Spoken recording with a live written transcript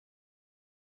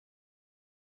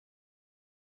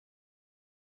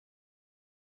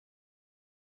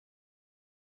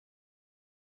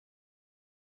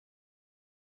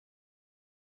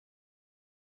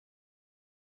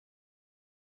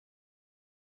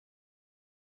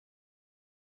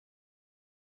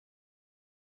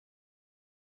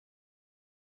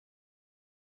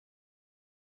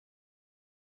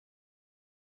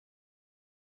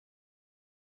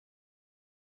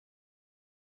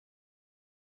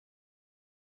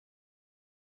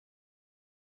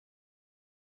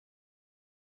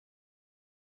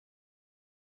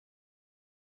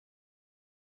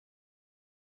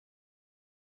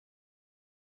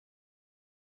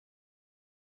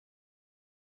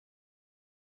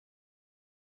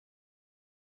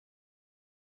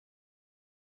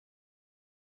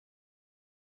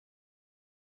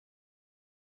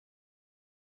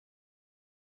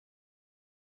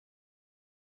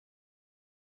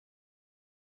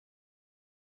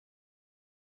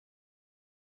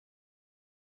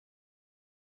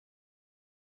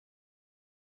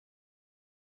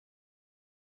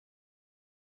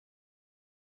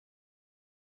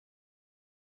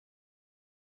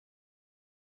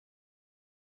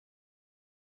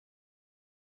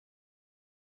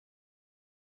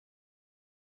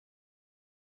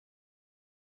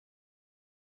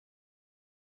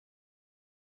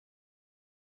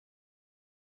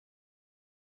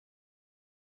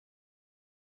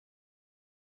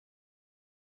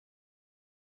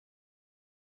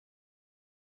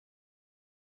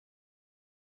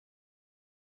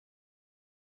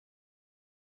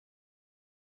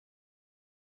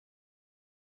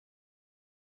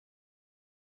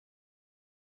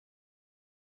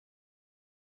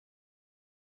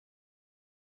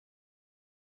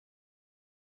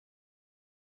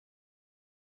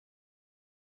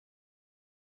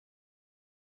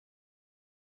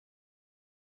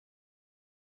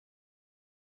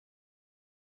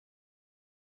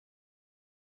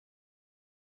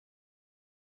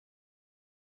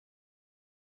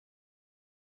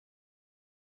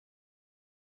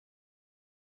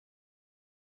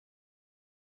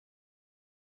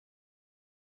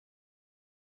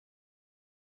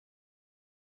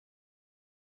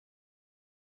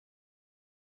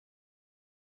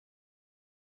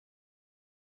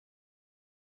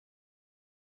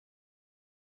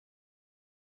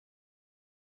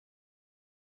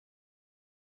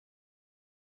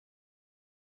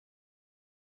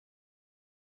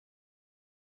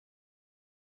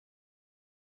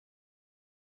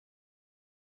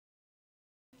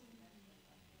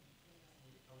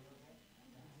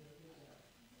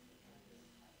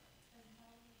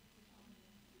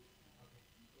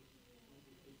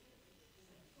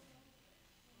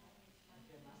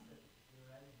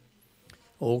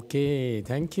Okay,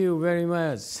 thank you very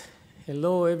much.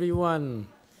 Hello, everyone.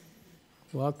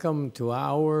 Welcome to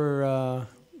our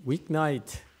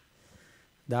weeknight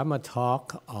Dharma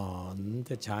talk on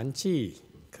the Chanchi,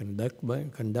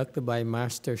 conducted by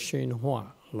Master YongHua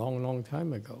long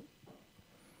time ago.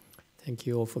 Thank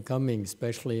you all for coming,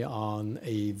 especially on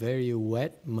a very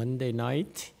wet Monday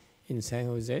night in San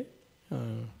Jose.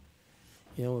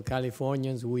 You know,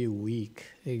 Californians, we're weak.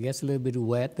 It gets a little bit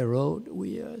wet, the road,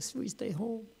 we stay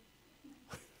home.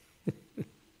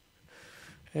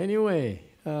 Anyway,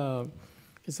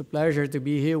 it's a pleasure to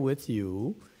be here with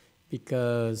you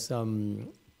because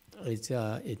it's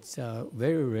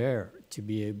very rare to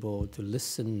be able to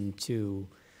listen to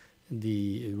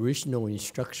the original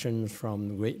instructions from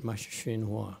the great Master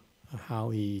YongHua, how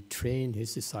he trained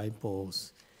his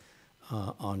disciples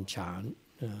on Chan.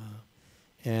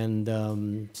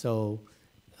 So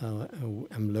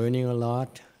I'm learning a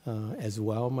lot as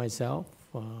well myself,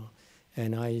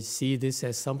 and I see this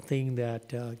as something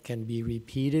that can be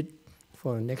repeated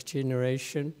for the next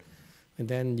generation, and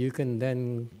then you can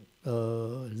then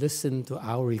listen to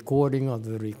our recording of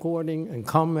the recording and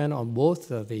comment on both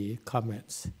of the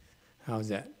comments. How's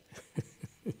that?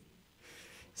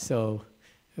 So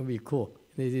it'll be cool.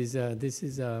 This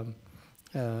is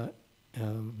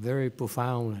very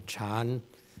profound Chan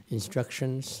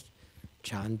instructions,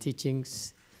 Chan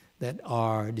teachings that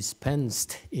are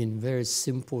dispensed in very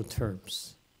simple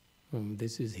terms.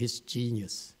 This is his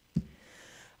genius.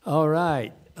 All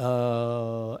right.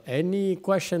 Any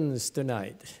questions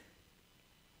tonight?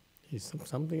 Is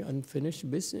something unfinished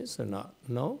business or not?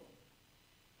 No?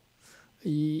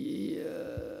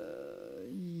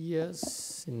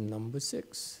 Yes, in number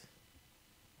 6.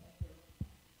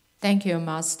 Thank you,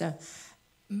 Master.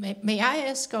 May I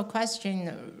ask a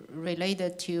question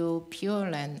related to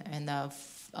Pure Land and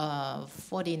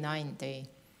 49 day?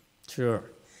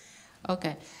 Sure.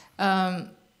 Okay.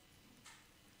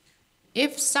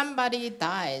 If somebody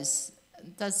dies,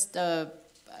 does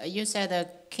you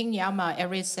said King Yama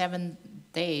every 7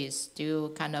 days do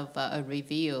kind of a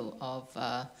review of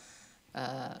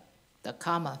the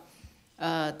karma.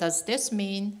 Does this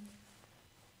mean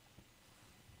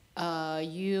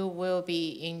you will be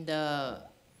in the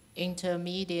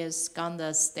intermediate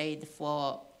skanda state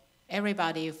for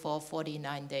everybody for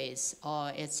 49 days,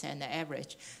 or it's an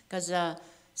average? Because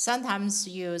sometimes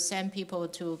you send people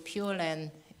to Pure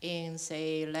Land in,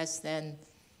 say, less than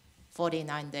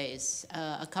 49 days.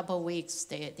 A couple weeks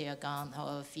they are gone,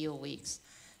 or a few weeks.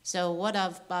 So what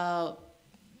about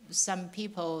some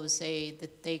people say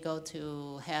that they go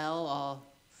to hell,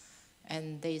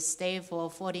 and they stay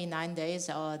for 49 days,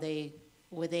 or they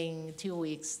within 2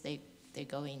 weeks they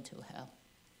go into hell?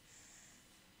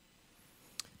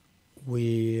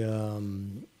 We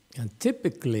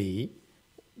typically,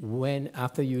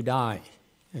 after you die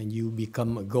and you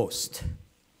become a ghost,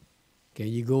 okay,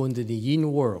 you go into the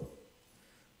yin world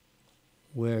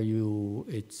where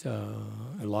it's a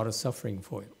lot of suffering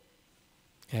for you.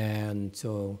 And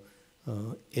so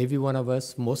every one of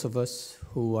us, most of us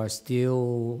who are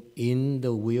still in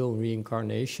the wheel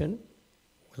reincarnation,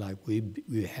 like we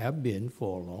have been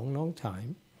for a long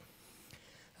time,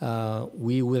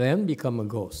 we will then become a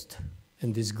ghost.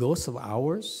 And this ghost of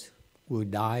ours will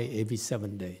die every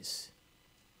 7 days.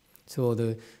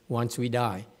 So once we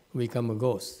die, we become a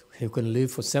ghost. He can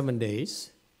live for 7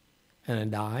 days and then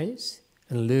dies,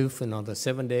 and live for another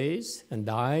 7 days, and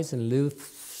dies, and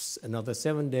lives another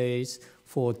 7 days,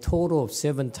 for a total of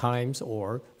 7 times,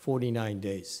 or 49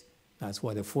 days. That's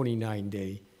why the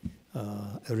 49-day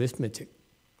arithmetic.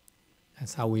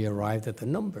 That's how we arrived at the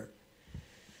number.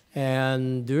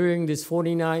 And during this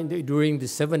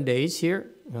 7 days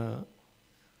here,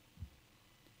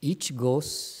 each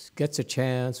ghost gets a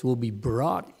chance, will be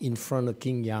brought in front of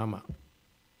King Yama,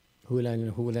 who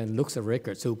then looks at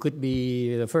record. So it could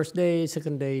be the first day,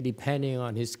 second day, depending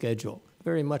on his schedule.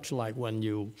 Very much like when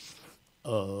you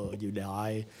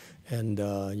die and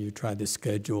you try to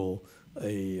schedule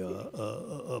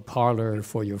a parlor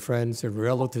for your friends and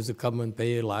relatives to come and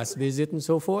pay a last visit and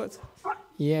so forth.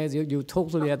 Yes, you're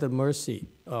totally at the mercy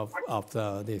of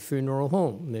the funeral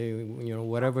home,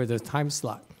 whatever the time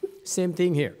slot. Same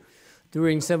thing here.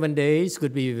 During 7 days,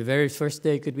 could be the very first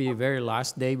day, could be the very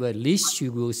last day, but at least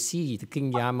you will see the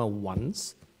King Yama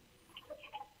once.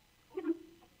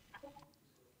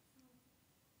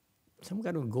 Some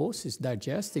kind of ghost is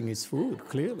digesting its food,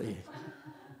 clearly.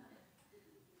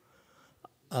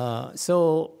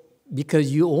 So,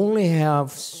 because you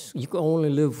can only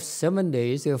live 7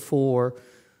 days, therefore,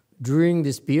 during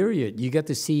this period, you get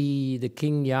to see the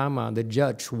King Yama, the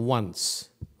judge, once,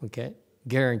 okay?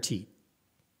 Guaranteed.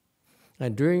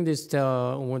 And during this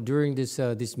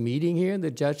meeting here,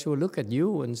 the judge will look at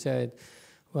you and say,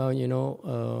 well, you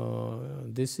know,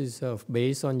 this is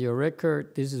based on your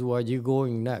record, this is where you're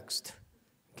going next,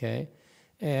 okay?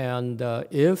 And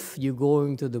if you're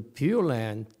going to the Pure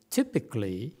Land,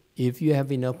 typically, if you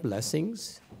have enough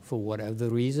blessings, for whatever the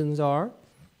reasons are,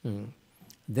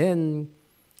 then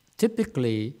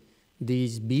typically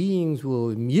these beings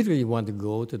will immediately want to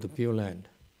go to the Pure Land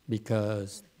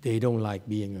because they don't like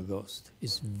being a ghost.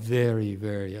 It's very,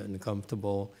 very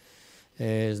uncomfortable.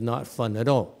 It's not fun at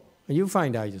all. And you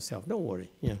find out yourself, don't worry.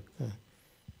 Yeah.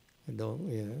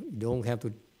 You don't have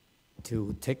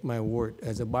to take my word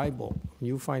as a Bible.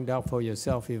 You find out for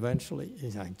yourself eventually.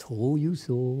 I told you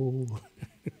so.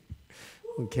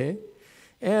 Okay?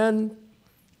 And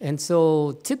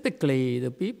so typically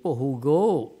the people who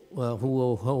go,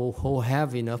 who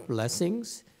have enough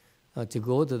blessings to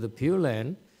go to the Pure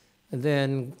Land,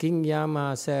 then King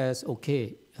Yama says,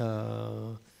 okay,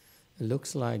 it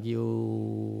looks like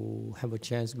you have a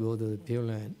chance to go to the Pure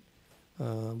Land,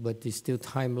 but there's still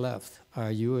time left.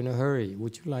 Are you in a hurry?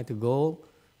 Would you like to go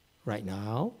right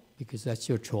now? Because that's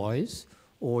your choice.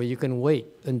 Or you can wait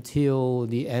until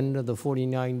the end of the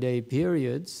 49-day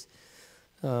periods,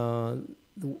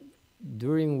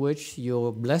 during which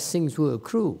your blessings will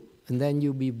accrue, and then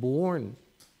you'll be born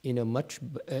in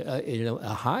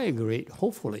a higher grade,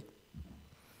 hopefully.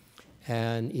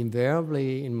 And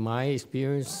invariably, in my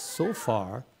experience so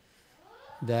far,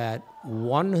 that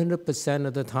 100%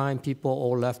 of the time people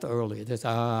all left early. They say,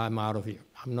 I'm out of here.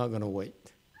 I'm not going to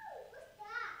wait.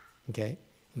 Okay?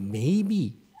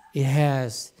 Maybe it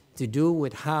has to do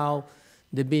with how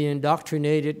they're being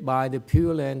indoctrinated by the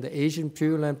Pure Land, the Asian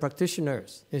Pure Land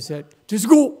practitioners. They said, just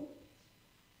go.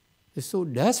 They're so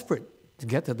desperate to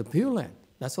get to the Pure Land.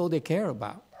 That's all they care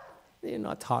about. They're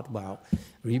not taught about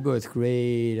rebirth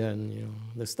grade and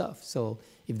the stuff. So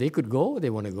if they could go, they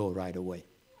want to go right away.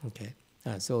 Okay.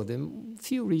 So there are a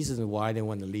few reasons why they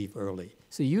want to leave early.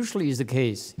 So usually is the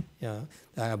case.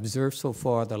 I observed so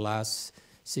far the last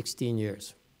 16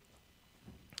 years.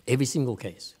 Every single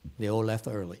case, they all left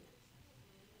early.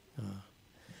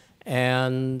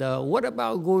 And what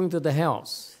about going to the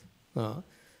house?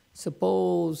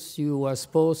 Suppose you are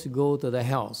supposed to go to the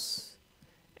house.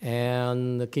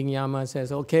 And the King Yama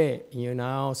says, okay, you're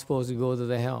now supposed to go to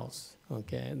the house.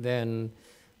 Okay, then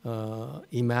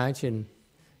imagine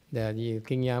that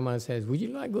King Yama says, would you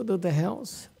like to go to the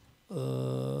house?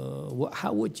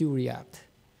 How would you react?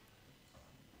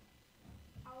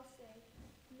 I'll say,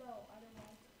 no, I don't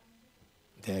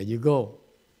want to. There you go.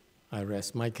 I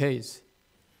rest my case.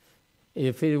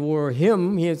 If it were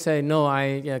him, he'd say, no,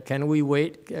 can we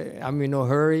wait? I'm in no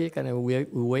hurry. Can we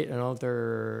wait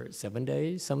another 7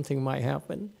 days? Something might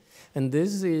happen. And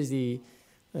this is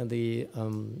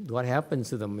what happens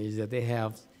to them is that they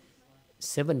have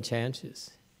 7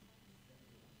 chances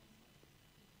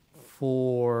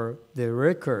for the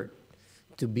record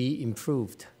to be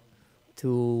improved,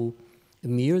 to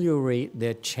ameliorate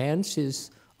their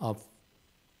chances of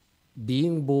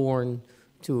being born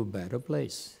to a better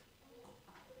place.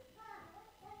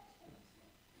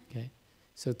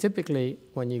 So typically,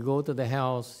 when you go to the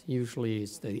house, usually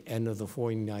it's the end of the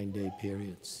 49-day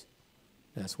periods.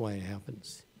 That's why it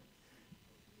happens.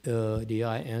 Did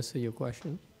I answer your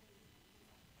question?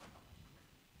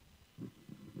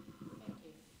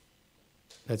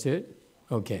 That's it?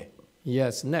 Okay.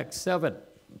 Yes, next, 7.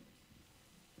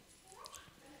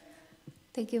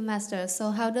 Thank you, Master.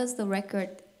 So how does the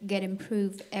record get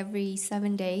improved every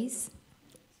 7 days?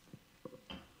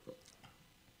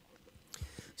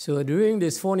 So during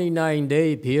this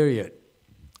 49-day period,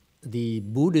 the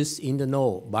Buddhists in the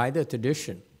know, by the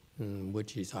tradition,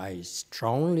 which is I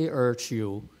strongly urge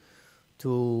you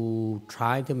to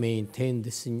try to maintain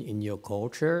this in your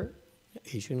culture.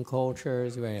 Asian culture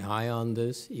is very high on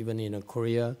this. Even in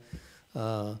Korea,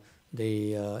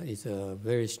 it's a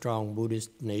very strong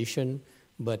Buddhist nation,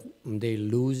 but they're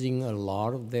losing a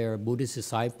lot of their Buddhist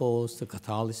disciples to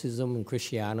Catholicism and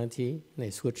Christianity.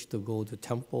 They switch to go to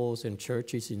temples and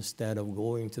churches instead of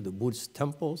going to the Buddhist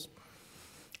temples.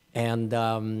 And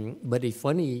but it's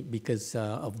funny because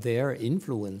of their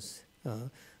influence.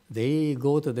 They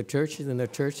go to the churches, and the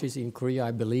churches in Korea,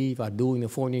 I believe, are doing the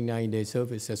 49-day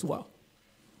service as well,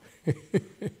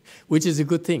 which is a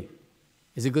good thing.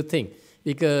 It's a good thing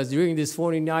because during this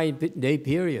 49-day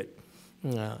period,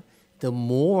 the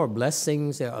more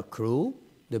blessings that accrue,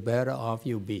 the better off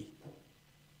you'll be.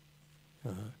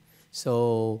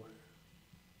 So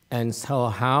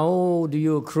how do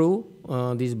you accrue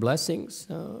these blessings?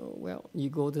 Well,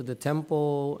 you go to the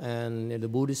temple, and the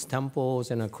Buddhist temples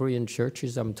and the Korean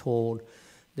churches, I'm told,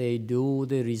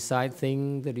 they recite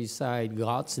things, they recite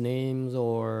God's names,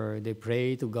 or they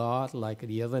pray to God. Like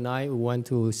the other night, we went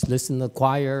to listen to the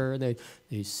choir. They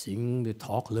sing, they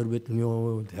talk a little bit,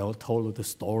 they told the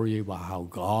story about how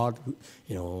God,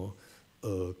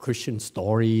 a Christian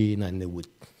story, and then they would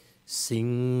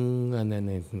sing, and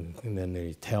then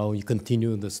they tell, you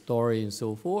continue the story and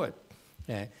so forth.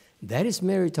 That is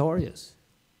meritorious,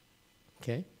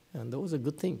 okay? And those are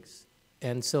good things.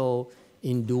 And so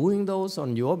in doing those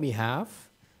on your behalf,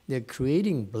 they're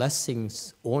creating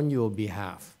blessings on your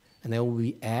behalf, and they will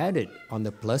be added on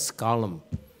the plus column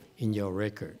in your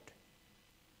record.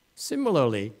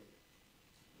 Similarly,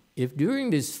 if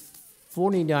during this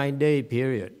 49-day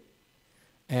period,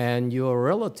 and your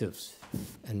relatives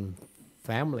and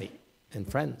family and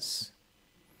friends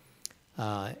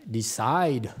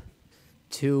decide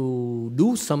to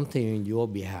do something on your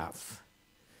behalf,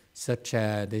 such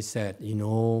as they said,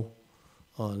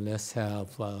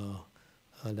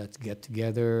 let's get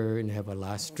together and have a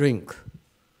last drink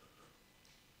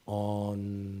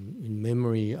in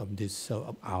memory of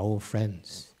of our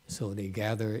friends. So they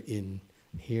gather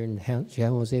here in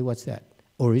San Jose. What's that?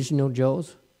 Original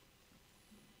Joe's.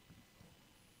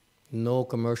 No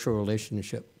commercial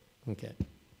relationship. Okay.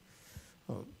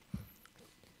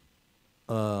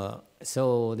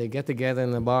 So they get together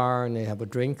in the bar and they have a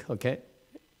drink. Okay.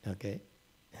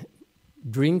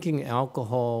 Drinking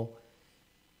alcohol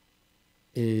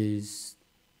is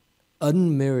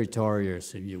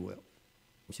unmeritorious, if you will.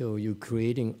 So you're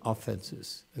creating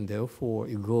offenses, and therefore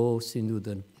it goes into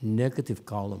the negative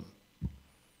column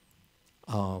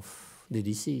of the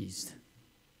deceased.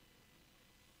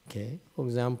 Okay. For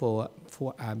example,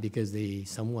 because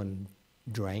someone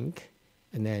drank,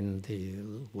 and then they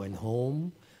went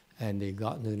home, and they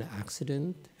got into an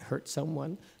accident, hurt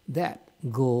someone, that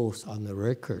goes on the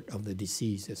record of the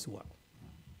deceased as well.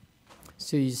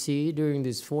 So you see, during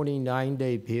this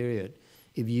 49-day period,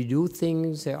 if you do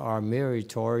things that are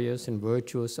meritorious and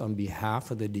virtuous on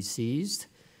behalf of the deceased,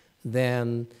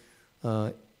 then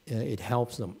it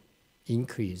helps them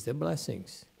increase their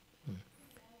blessings.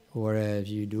 Whereas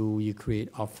you create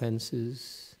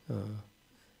offenses,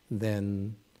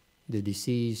 then the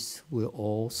deceased will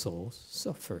also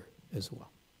suffer as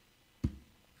well.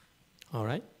 All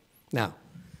right? Now,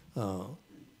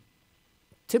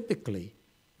 typically,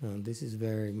 this is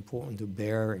very important to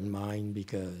bear in mind,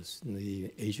 because the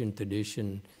Asian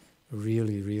tradition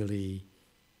really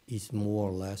is more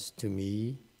or less, to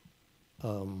me,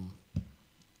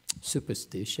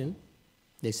 superstition.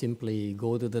 They simply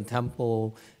go to the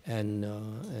temple and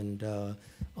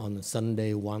on a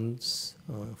Sunday once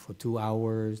for 2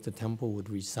 hours, the temple would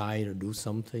recite or do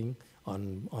something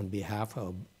on behalf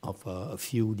of a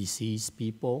few deceased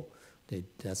people.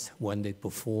 That's when they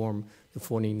perform the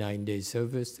 49-day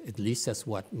service. At least that's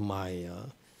what my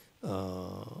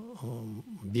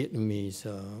Vietnamese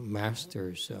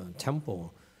master's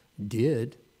temple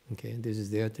did. Okay, this is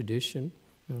their tradition.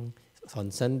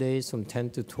 On Sundays from 10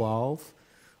 to 12,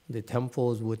 the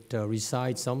temples would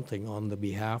recite something on the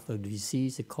behalf of the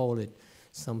deceased. They call it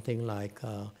something like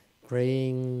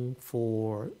praying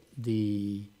for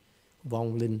the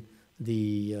vong linh,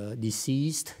 the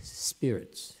deceased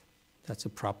spirits. That's a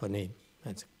proper name.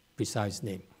 That's a precise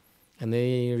name. And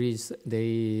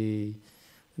they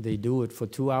do it for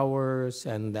 2 hours,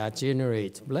 and that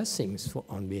generates blessings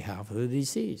on behalf of the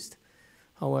deceased.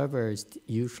 However,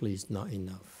 usually it's not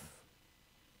enough.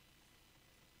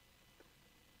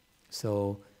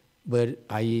 So, but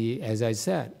as I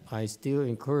said, I still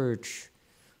encourage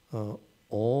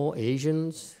all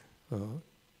Asians,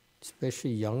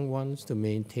 especially young ones, to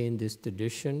maintain this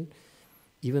tradition,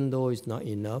 even though it's not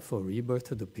enough for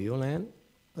rebirth of the Pure Land,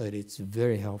 but it's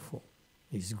very helpful.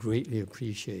 It's greatly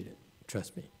appreciated,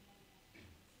 trust me.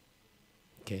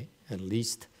 Okay, at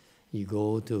least you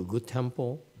go to a good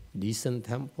temple, decent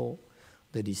temple,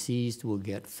 the deceased will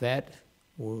get fed,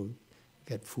 will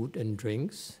get food and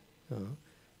drinks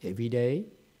every day.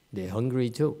 They're hungry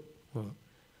too,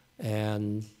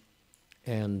 and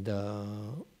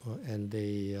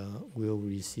they will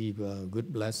receive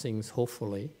good blessings,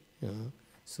 hopefully,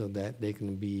 so that they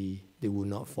will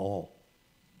not fall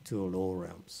to the lower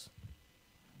realms.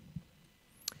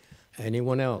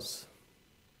 Anyone else?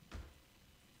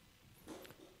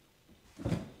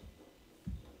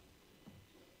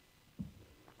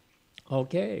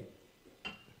 Okay.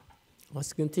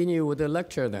 Let's continue with the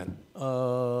lecture then.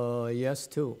 Yes,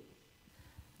 too.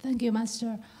 Thank you,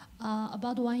 Master.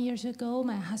 About 1 year ago,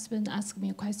 my husband asked me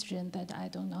a question that I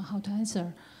don't know how to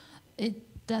answer.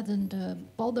 It doesn't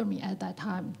bother me at that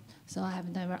time, so I have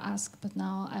never asked, but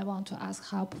now I want to ask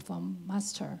help from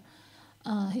Master.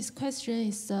 His question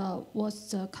is,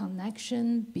 what's the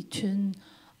connection between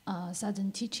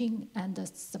Southern teaching and the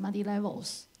samadhi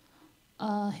levels?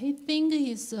 He thinks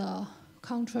it's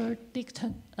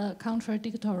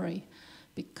contradictory,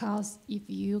 because if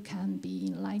you can be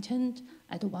enlightened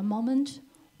at one moment,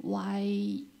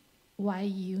 why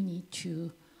you need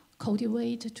to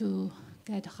cultivate to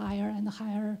get higher and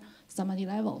higher samadhi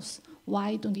levels?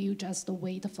 Why don't you just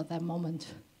wait for that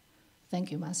moment?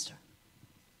 Thank you, Master.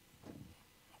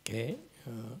 Okay.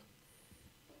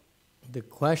 The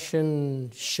question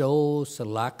shows a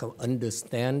lack of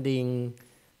understanding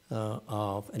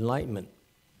of enlightenment.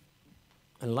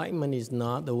 Enlightenment is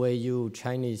not the way you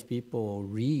Chinese people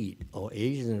read or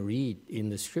Asians read in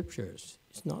the scriptures.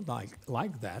 It's not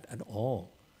like that at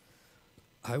all.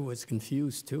 I was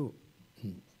confused too,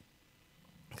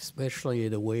 especially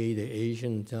the way the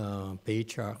Asian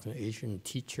patriarchs and Asian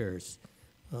teachers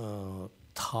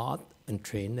taught and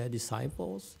trained their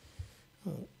disciples.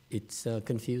 It's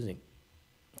confusing.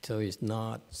 So it's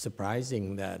not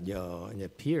surprising that your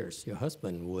peers, your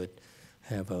husband, would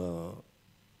have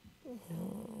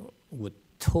would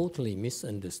totally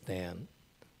misunderstand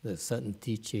the certain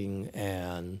teaching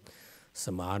and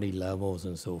samadhi levels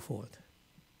and so forth.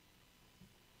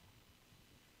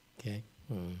 Okay.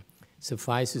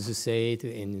 Suffices to say,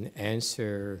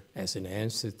 as an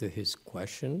answer to his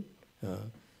question,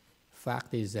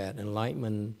 fact is that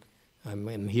enlightenment.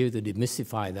 I'm here to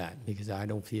demystify that, because I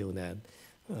don't feel that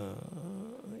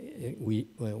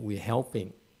we're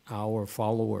helping our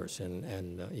followers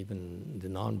and even the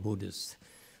non-Buddhists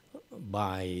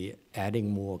by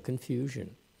adding more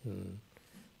confusion.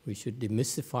 We should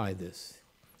demystify this.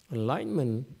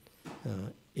 Enlightenment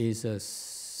is a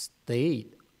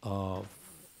state of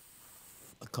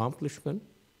accomplishment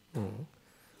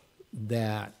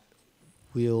that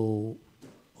will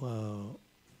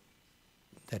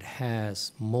that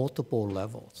has multiple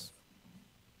levels.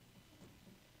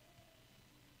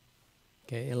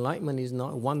 Okay, enlightenment is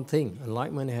not one thing.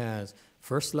 Enlightenment has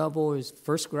first level is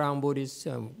first ground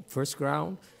Buddhism, first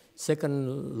ground.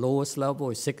 Second lowest level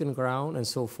is second ground, and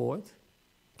so forth.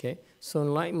 Okay, so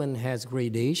enlightenment has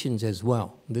gradations as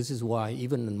well. This is why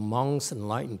even amongst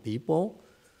enlightened people,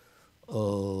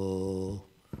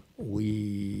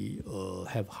 we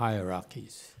have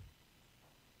hierarchies.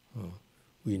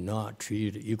 We're not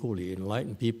treated equally.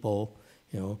 Enlightened people,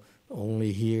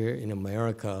 only here in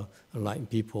America,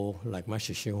 enlightened people like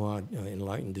Master YongHua,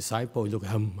 enlightened disciple, look,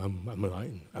 I'm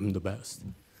enlightened, I'm the best.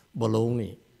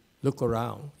 Baloney. Look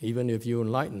around. Even if you're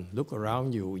enlightened, look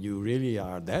around you. You really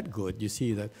are that good. You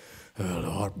see that a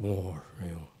lot more.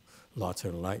 Lots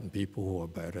of enlightened people who are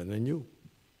better than you.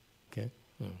 Okay,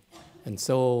 and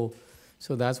so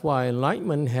that's why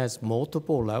enlightenment has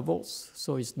multiple levels.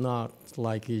 So it's not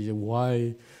like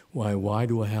why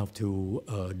do I have to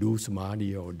do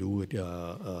samadhi or do it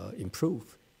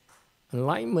improve?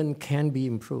 Enlightenment can be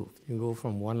improved. You go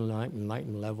from one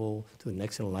enlightenment level to the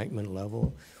next enlightenment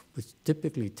level, which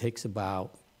typically takes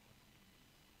about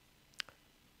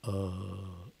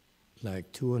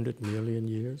like 200 million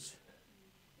years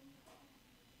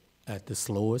at the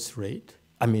slowest rate.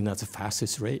 I mean, at the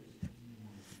fastest rate.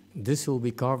 This will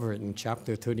be covered in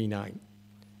chapter 39,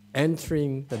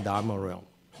 entering the Dharma realm,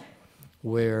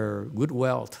 where good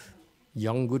wealth,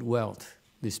 young good wealth,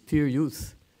 this pure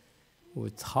youth,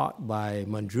 was taught by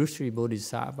Manjushri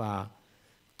Bodhisattva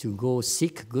to go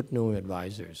seek good knowing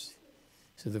advisors.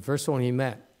 So the first one he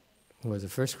met was the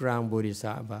first ground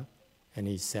Bodhisattva, and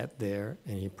he sat there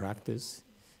and he practiced.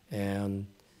 And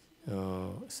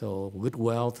so good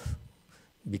wealth,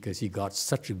 because he got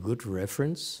such a good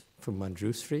reference from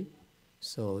Manjushri,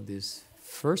 so this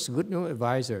first good knowing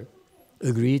advisor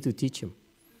agreed to teach him.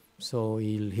 So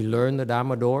he learned the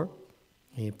Dharma door.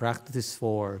 He practiced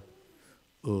for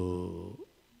a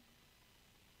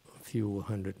few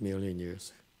 100 million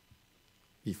years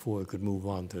before he could move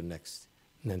on to the next,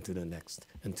 and then to the next,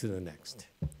 and to the next.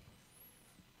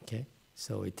 Okay?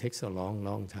 So it takes a long,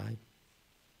 long time.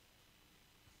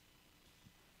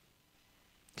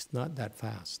 It's not that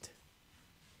fast.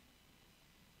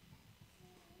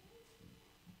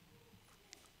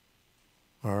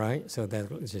 All right, so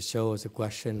that just shows the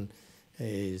question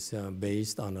is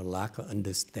based on a lack of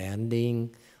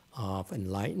understanding of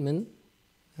enlightenment.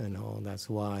 That's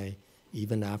why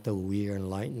even after we are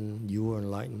enlightened, you are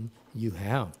enlightened, you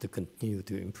have to continue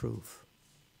to improve.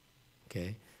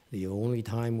 Okay? The only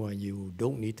time when you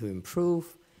don't need to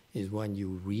improve is when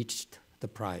you reached the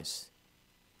prize,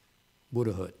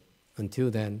 Buddhahood.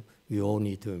 Until then, we all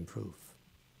need to improve.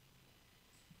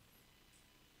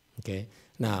 Okay?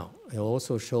 Now, it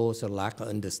also shows a lack of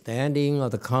understanding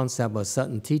of the concept of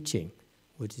certain teaching,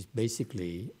 which is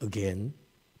basically, again,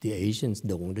 the Asians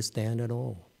don't understand at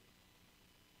all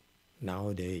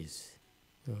nowadays.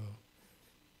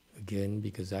 Again,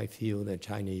 because I feel that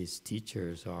Chinese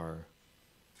teachers are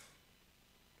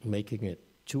making it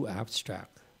too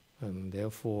abstract, and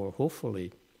therefore,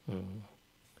 hopefully,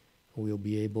 we'll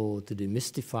be able to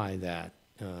demystify that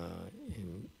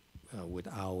with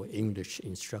our English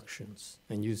instructions.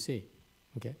 And you see,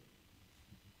 okay?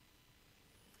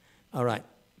 All right.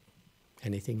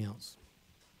 Anything else?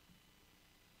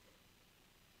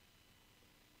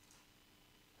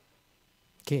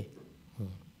 Okay.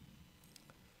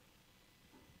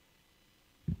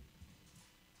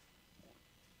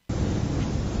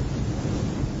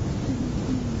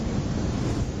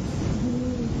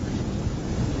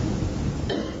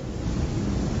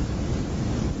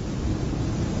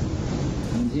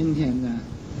 今天呢，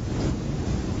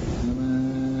那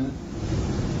么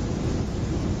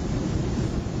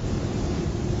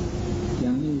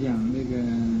讲一讲这个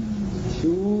修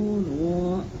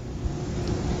罗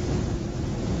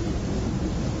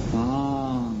法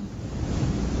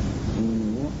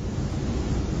普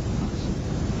法师，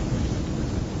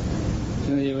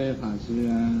这一位法师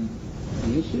啊，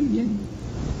也是印度。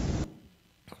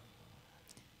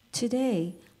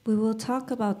Today, we will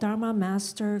talk about Dharma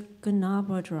Master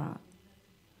Gunabhadra.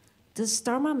 This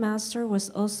Dharma Master was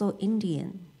also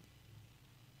Indian.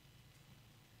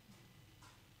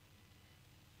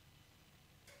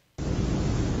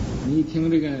 你一听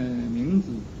这个名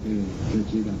字，就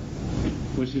知道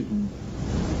不是中国人，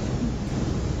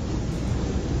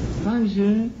但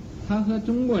是他和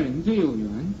中国人最有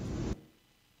缘。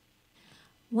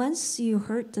Once you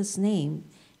heard this name,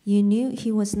 you knew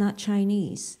he was not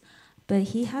Chinese,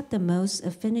 but he had the most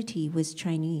affinity with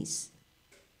Chinese.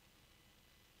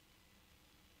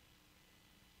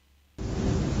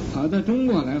 跑到中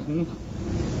国来弘法，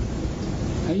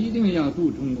他一定要度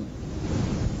中国人。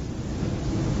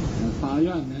发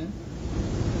愿呢，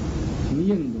从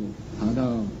印度跑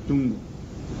到中国，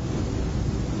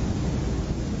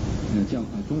要教化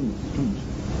中国的众生。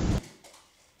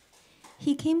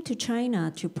He came to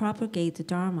China to propagate the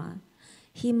Dharma.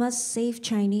 He must save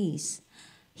Chinese.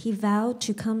 He vowed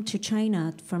to come to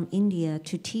China from India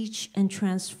to teach and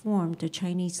transform the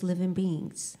Chinese living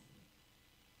beings.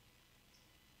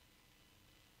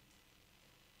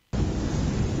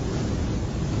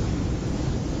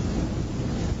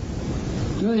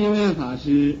 这一位法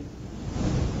师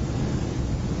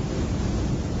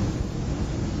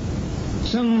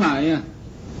生来呀，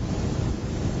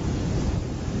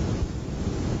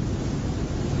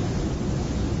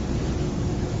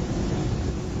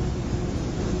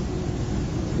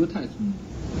不太聪明，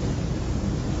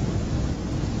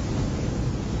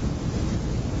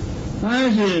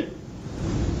但是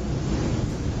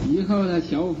以后他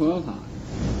学佛法，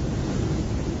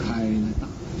开了大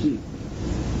智慧。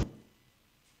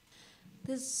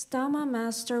This Dharma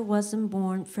master wasn't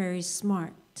born very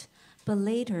smart, but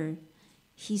later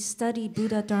he studied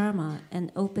Buddha Dharma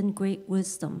and opened great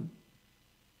wisdom.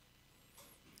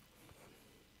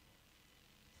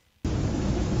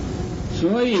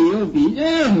 所以又比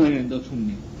任何人都聪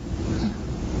明，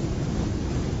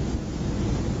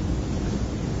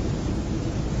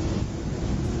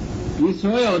比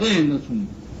所有的人都聪明。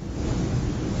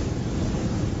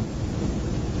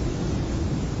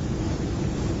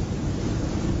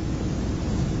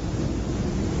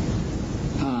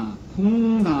他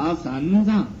通达三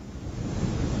藏，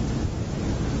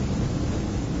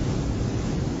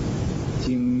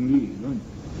经律论。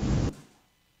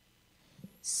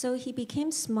So he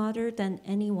became smarter than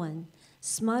anyone,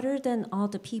 smarter than all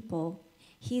the people.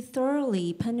 He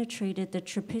thoroughly penetrated the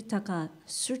Tripitaka,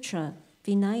 Sutra,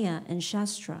 Vinaya, and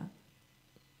Shastra.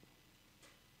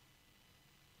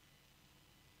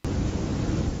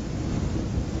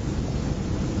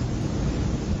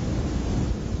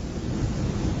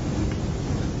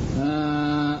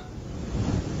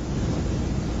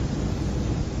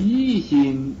 一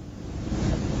心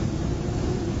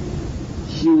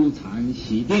修禅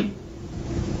习定，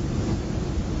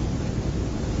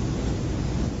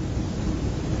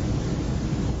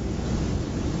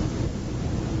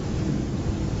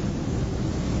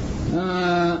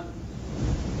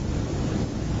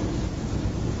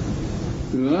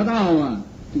得到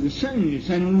这个甚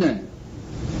深的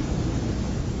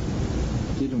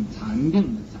这种禅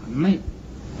定的禅昧。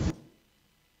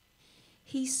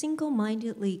He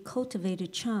single-mindedly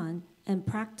cultivated Chan and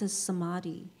practiced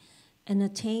Samadhi, and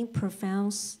attained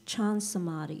profound Chan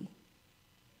Samadhi.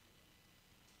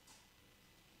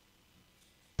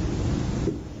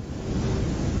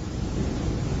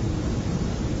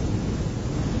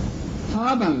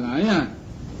 他本来呀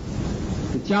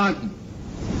家庭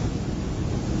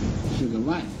是个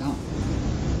外道。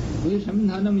为什么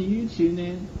他那么愚痴呢？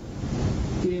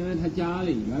就因为他家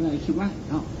里原来是外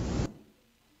道。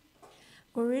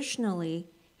Originally,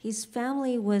 his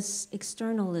family was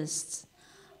externalists.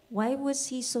 Why was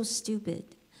he so stupid?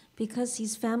 Because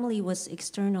his family was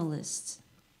externalists.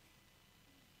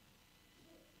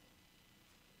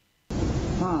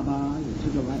 爸爸也是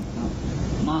个外道，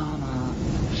妈妈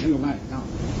是个外道。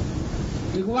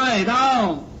这个外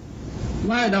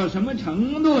道什么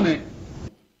程度呢？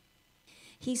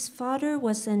 His father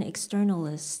was an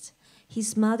externalist.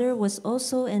 His mother was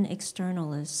also an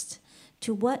externalist.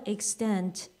 To what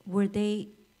extent were they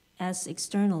as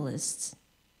externalists?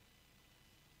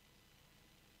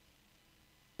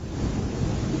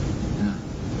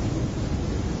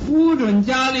 不准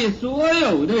家里所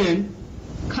有的人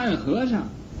看和尚，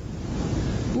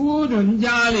不准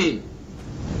家里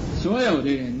所有的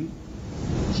人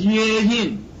接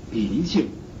近比丘，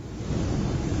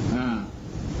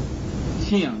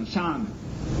信仰萨满。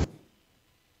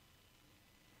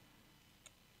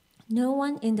 No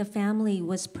one in the family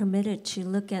was permitted to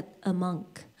look at a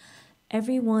monk.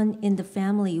 Everyone in the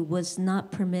family was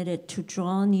not permitted to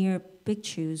draw near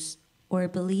bhikshus or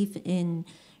believe in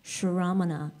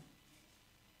Shramana.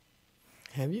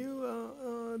 Have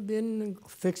you been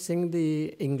fixing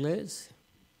the English?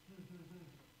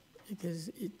 Because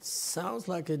it sounds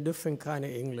like a different kind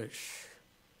of English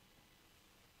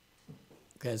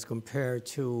as compared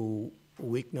to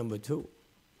week number 2.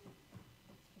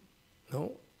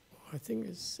 No, I think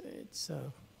it's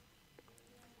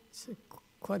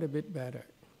quite a bit better.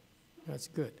 That's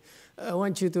good. I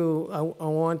wanted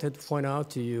to point out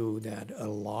to you that a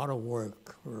lot of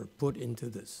work were put into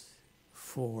this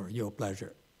for your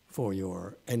pleasure, for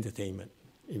your entertainment,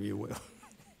 if you will.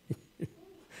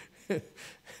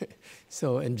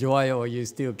 So enjoy it while you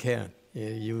still can.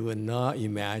 You will not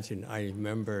imagine. I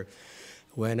remember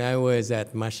when I was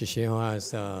at Master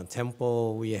YongHua's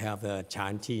temple, we have a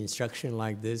chanti instruction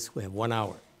like this. We have 1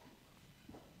 hour.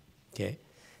 Okay?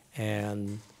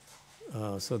 And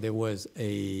so there was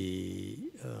a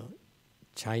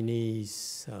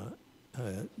Chinese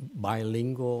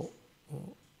bilingual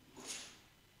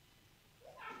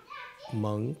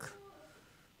monk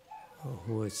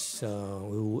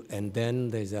and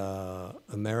then there's a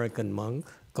American monk,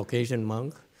 Caucasian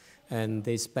monk, and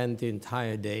they spent the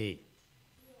entire day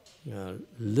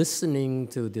listening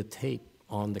to the tape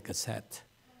on the cassette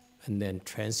and then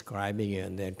transcribing it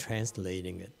and then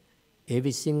translating it.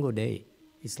 Every single day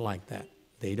it's like that.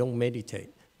 They don't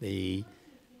meditate. They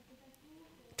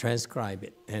transcribe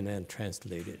it and then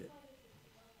translated it.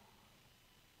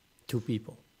 2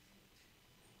 people.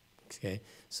 Okay,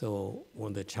 so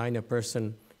when the China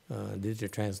person did the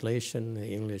translation, the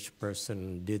English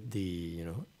person did the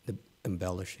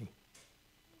embellishing.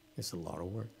 It's a lot of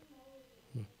work.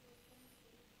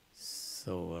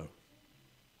 So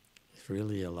it's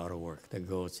really a lot of work that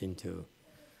goes into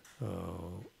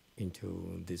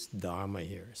this Dharma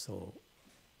here. So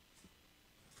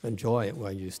enjoy it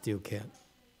while you still can.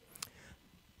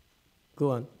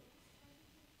 Go on.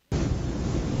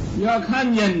 要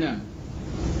看见呢，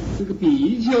这个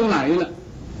比丘来了，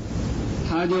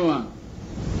他就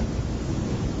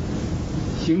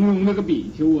形容这个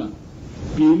比丘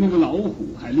比那个老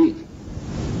虎还厉害，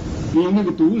比那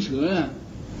个毒蛇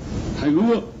还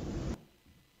恶。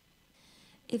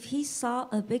If he saw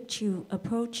a bhikshu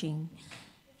approaching,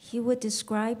 he would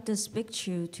describe this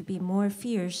bhikshu to be more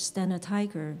fierce than a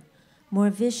tiger, more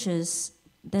vicious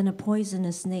than a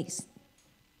poisonous snake.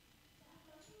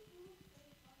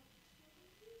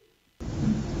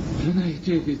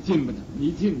 这个进不得，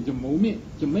一进你就谋命，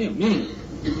就没有命了。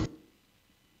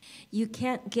You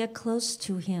can't get close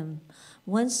to him.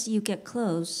 Once you get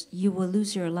close, you will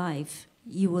lose your life.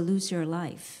 You will lose your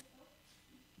life.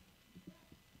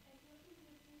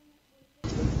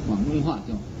 广东话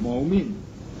叫谋命，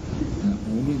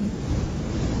谋命，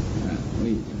所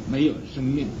以没有生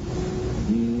命，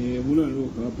你无论如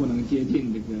何不能接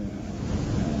近这个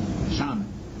萨满。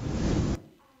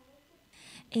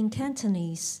In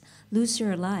Cantonese, lose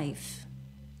your life,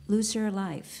 lose your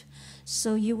life.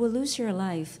 So you will lose your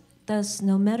life. Thus,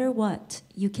 no matter what,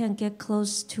 you can't get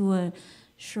close to a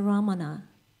Shramana.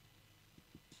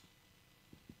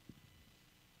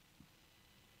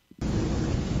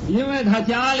 因为他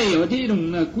家里有这种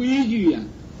的规矩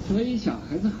所以小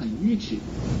孩子很愚痴。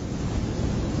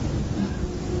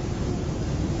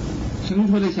生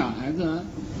出的小孩子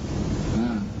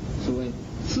所谓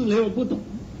四六不懂。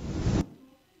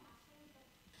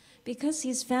Because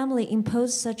his family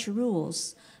imposed such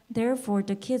rules, therefore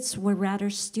the kids were rather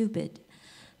stupid.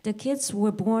 The kids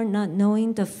were born not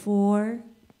knowing the 4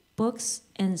 books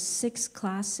and 6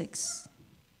 classics.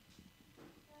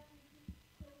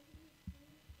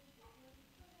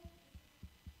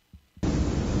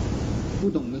 不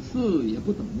懂得4，也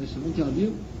不懂得什么叫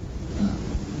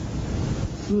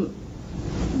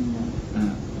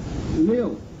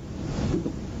6，4，6不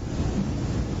懂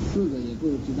，4个也不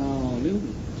知道，6个也不知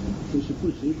道，这是不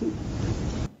识数。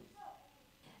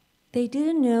They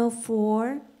didn't know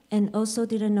 4 and also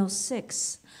didn't know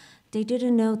 6. They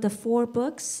didn't know the 4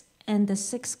 books and the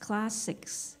 6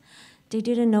 classics. They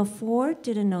didn't know 4,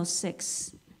 didn't know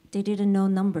 6. They didn't know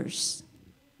numbers.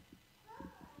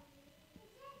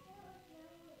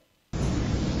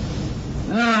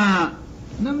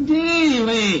 那么这一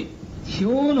位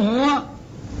丘罗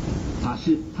法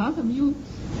师，他怎么又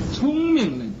聪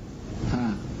明了呢？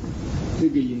这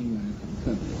个因缘很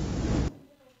特别。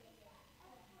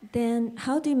Then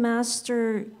how did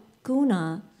Master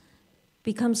Guna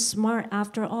become smart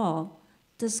after all?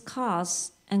 This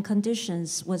cause and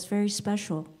conditions was very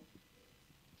special.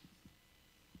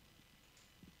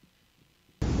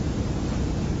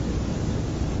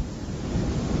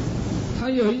 他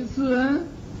有一次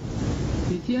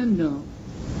就见着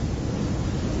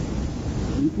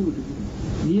一部这个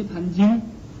《涅盘经》，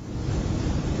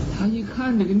他一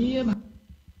看这个涅盘。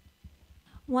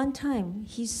One time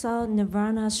he saw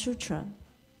Nirvana Sutra.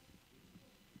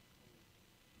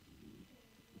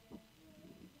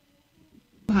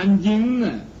 盘经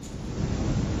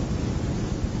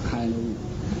开了悟。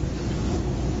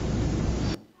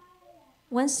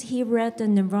Once he read the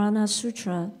Nirvana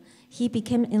Sutra, he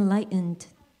became enlightened.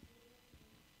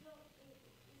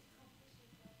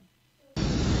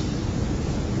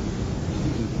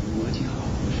 佛教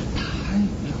是太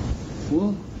妙，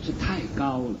佛法是太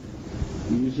高了。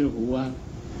于是乎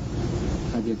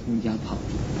他就从家逃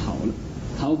跑了。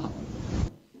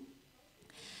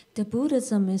The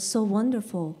Buddhism is so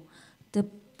wonderful. The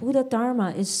Buddha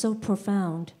Dharma is so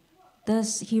profound.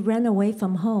 Thus, he ran away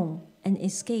from home and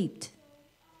escaped.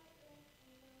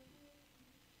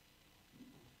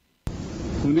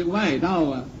 从这个外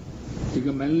道这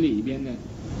个门里边呢，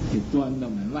就钻到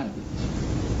门外边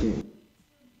去。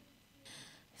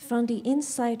From the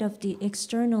inside of the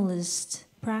externalist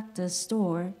practice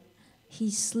door, he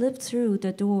slipped through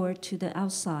the door to the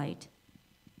outside.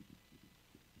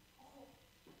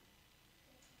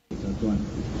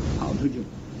 跑出去，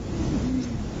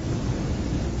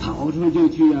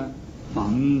去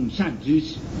访善知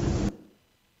识。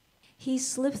He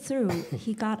slipped through,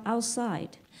 he got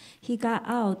outside. He got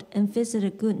out and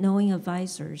visited good knowing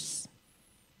advisors.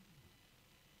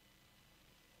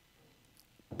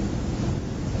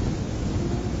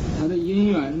 他的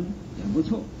因缘也不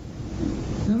错。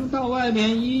那么到外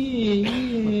边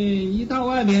一到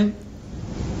外边，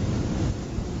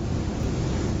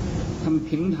他们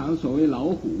平常所谓老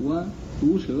虎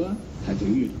毒蛇，他就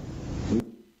遇到。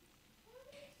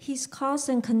His cause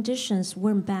and conditions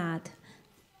weren't bad.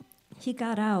 He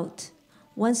got out.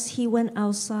 Once he went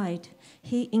outside,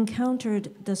 he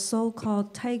encountered the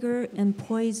so-called tiger and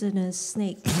poisonous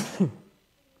snake.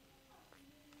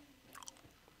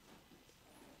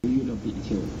 遇到比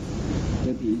丘，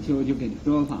这比丘就给他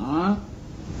说法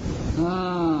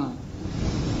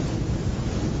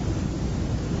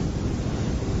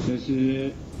这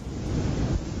是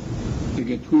这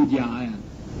个出家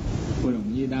不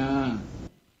容易的。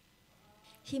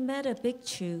He met a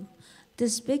bhikshu.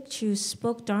 This bhikshu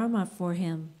spoke Dharma for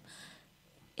him.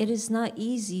 It is not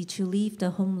easy to leave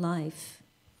the home life.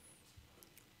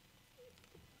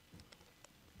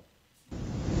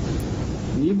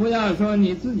 你不要说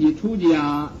你自己出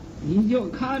家，你就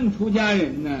看出家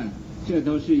人这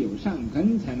都是有善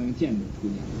根才能见得出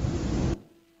家。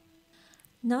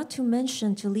Not to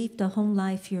mention to leave the home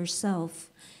life yourself.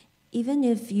 Even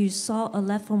if you saw a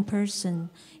left-home person,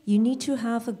 you need to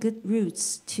have a good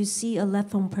roots to see a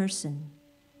left-home person.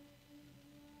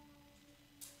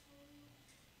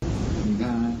 你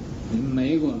看，你们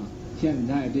美国现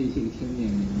在这些青年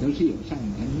人都是有善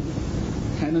根的，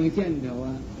才能见着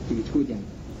这个出家人。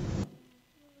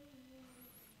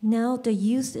Now the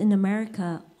youth in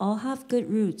America all have good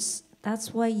roots.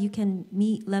 That's why you can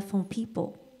meet left-home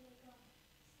people.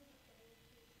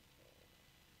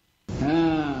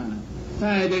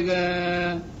 在这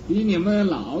个比你们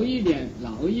老一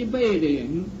辈的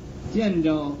人见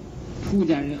着出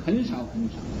家人很少。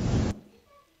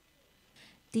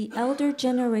The elder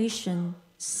generation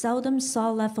seldom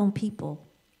saw left-home people.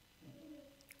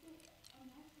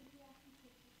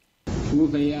 除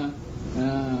非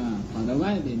跑到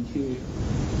外边去，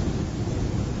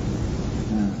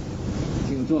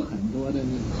净做很多的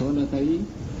喝了杯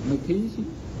没开心。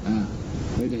啊，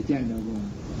回头见着过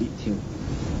比丘，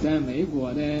在美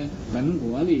国的本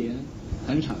国里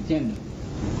很少见着。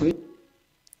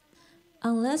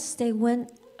Unless they went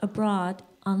abroad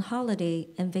on holiday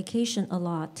and vacation a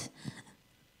lot,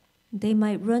 they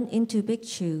might run into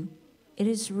bhikshu. It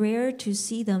is rare to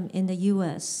see them in the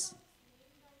U.S.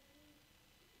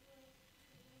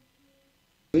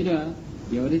 或者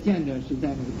有的见着是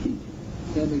在那个 T，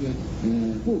 在那个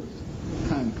booth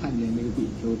看见那个比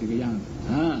丘这个样子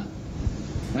啊，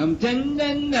那么真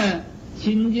正的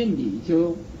亲近比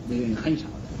丘的人很少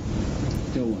的，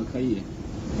这我可以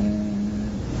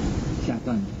下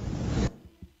断定。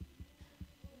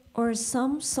Or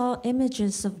some saw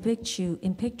images of bhikshu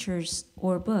in pictures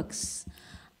or books.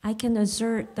 I can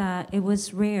assert that it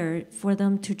was rare for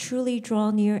them to truly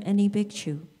draw near any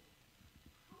bhikshu.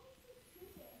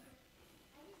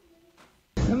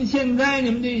 那么现在你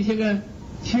们这些个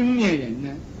青年人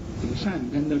呢，这个善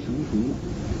根都成熟了，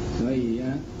所以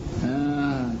呀，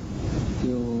就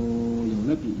有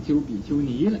了比丘、比丘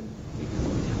尼了这个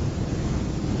国家。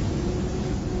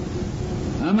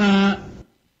那么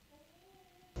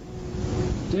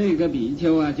这个比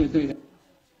丘啊，就对了。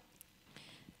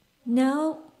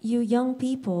Now, you young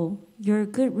people, your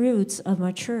good roots are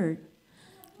matured.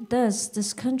 Thus,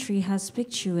 this country has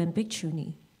bhikshu and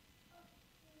bhikshuni.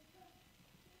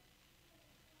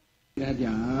 来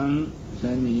讲说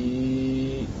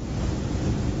你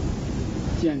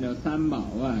见着三宝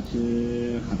啊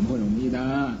是很不容易的。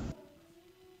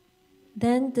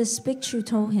Then this bhikshu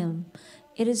told him,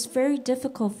 "It is very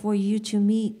difficult for you to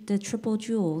meet the triple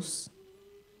jewels."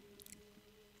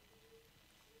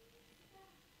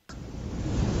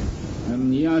 那么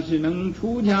你要是能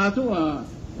出家做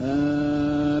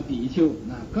比丘，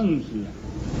那更是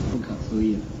不可思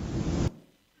议了。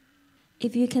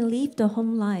If you can leave the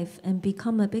home life and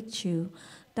become a bhikshu,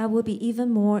 that would be even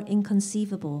more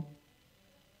inconceivable.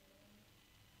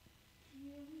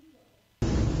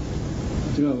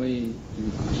 这位这个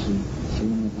法师，修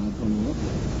那巴陀罗法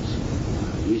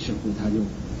师，于是乎他就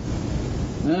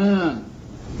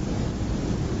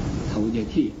头就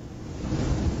剃，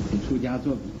就出家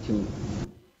做比丘了。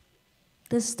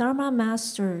This Dharma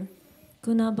master,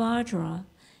 Gunabhadra,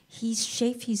 he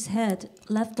shaved his head,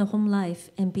 left the home life,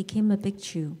 and became a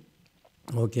bhikshu.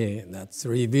 Okay, let's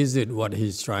revisit what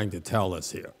he's trying to tell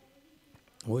us here.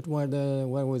 What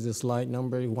was the slide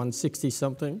number? 160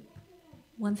 something?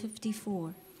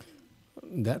 154.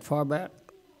 That far back?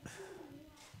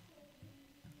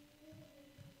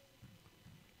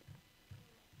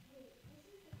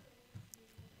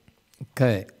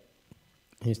 Okay.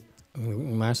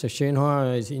 Master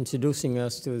YongHua is introducing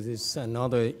us to this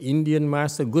another Indian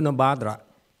master, Gunabhadra.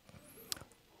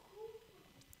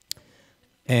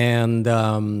 And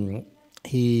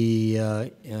he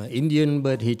Indian,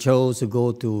 but he chose to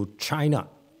go to China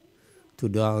to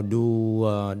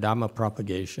do Dharma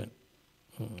propagation.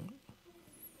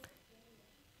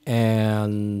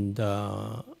 And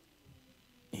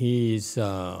he's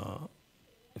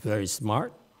very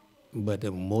smart, but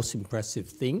the most impressive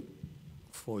thing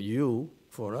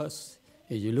for us,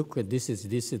 is you look at this is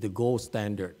the gold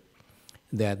standard,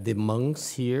 that the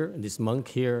monks here, this monk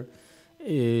here,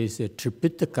 is a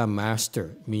Tripitaka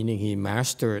master, meaning he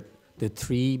mastered the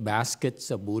 3 baskets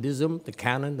of Buddhism, the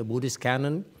canon, the Buddhist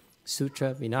canon,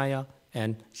 Sutra, Vinaya,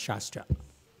 and Shastra.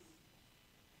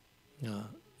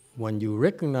 When you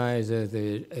recognize a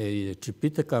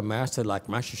Tripitaka master like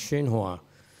Master YongHua,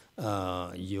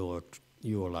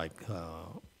 you're like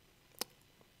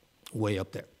way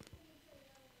up there.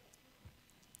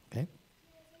 Okay?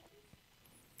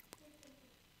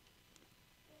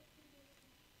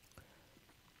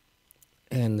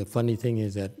 And the funny thing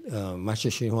is that Master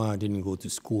YongHua didn't go to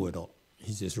school at all.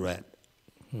 He just read.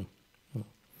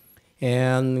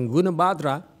 And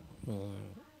Gunabhadra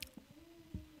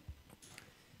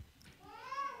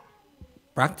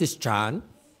practiced Chan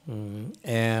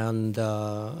and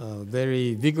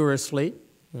very vigorously,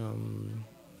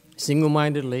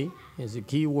 single-mindedly is a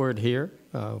key word here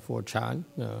for Chan.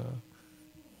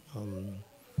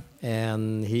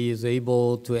 And he is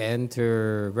able to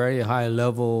enter very high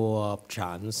level of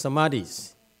Chan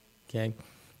samadhis. Okay,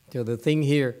 so the thing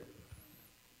here,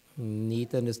 you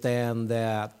need to understand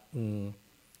that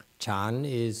Chan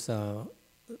is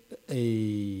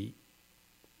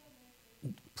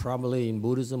probably in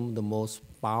Buddhism the most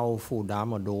powerful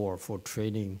Dharma door for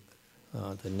training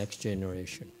the next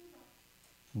generation,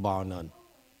 bar none.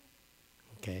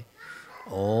 Okay,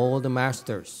 all the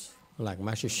masters like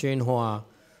Master YongHua,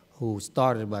 who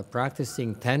started by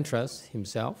practicing tantras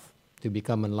himself to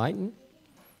become enlightened,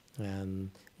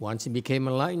 and once he became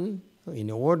enlightened,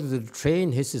 in order to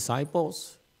train his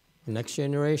disciples The next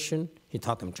generation, he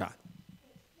taught them Chan.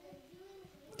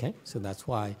 Okay, so that's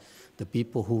why the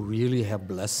people who really have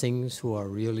blessings, who are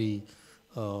really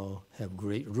have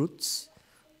great roots,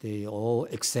 they all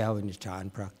excel in the Chan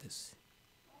practice.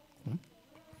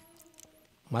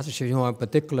 Master YongHua in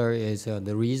particular is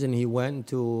the reason he went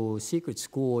to secret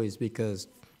school is because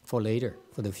for later,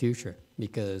 for the future,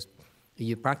 because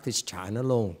you practice Chan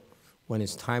alone. When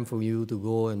it's time for you to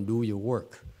go and do your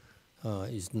work,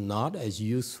 it's not as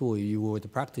useful if you were to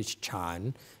practice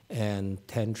Chan and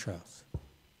Tantras.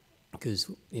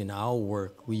 Because in our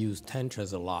work, we use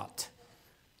Tantras a lot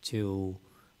to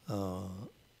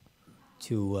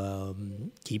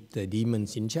keep the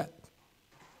demons in check.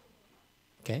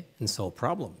 Okay, and solve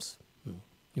problems.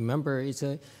 Remember, it's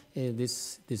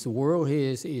this world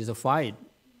is a fight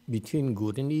between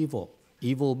good and evil.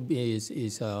 Evil is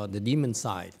the demon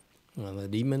side. The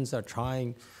demons are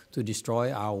trying to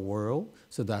destroy our world,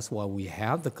 so that's why we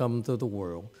have to come to the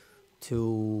world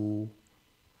to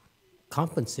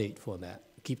compensate for that,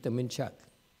 keep them in check.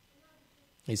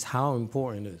 It's how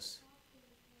important it is.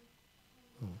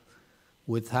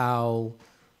 Without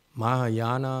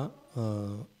Mahayana,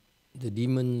 the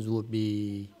demons would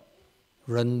be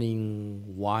running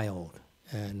wild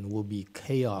and will be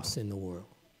chaos in the world.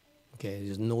 Okay,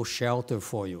 there's no shelter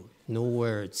for you,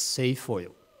 nowhere it's safe for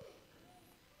you.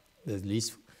 At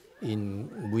least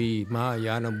in we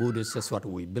Mahayana Buddhists, that's what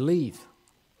we believe.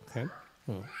 Okay,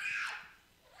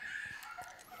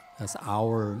 that's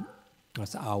our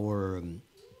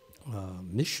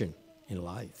mission in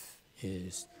life.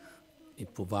 Is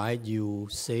it provide you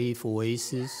safe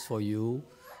oasis for you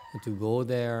to go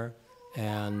there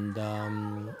and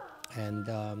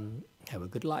have a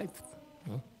good life.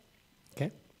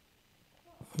 Okay?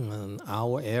 And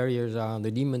our areas are,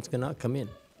 the demons cannot come in.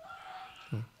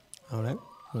 All right?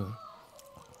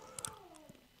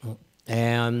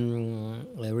 And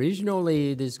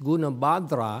originally, this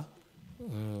Gunabhadra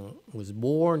was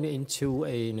born into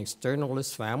an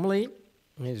externalist family.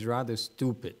 He's rather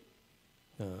stupid.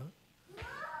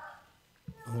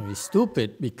 He's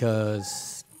stupid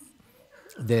because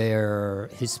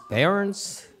his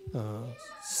parents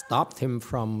stopped him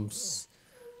from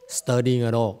studying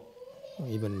at all,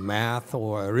 even math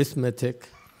or arithmetic,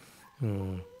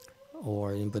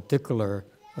 or in particular,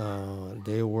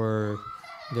 they were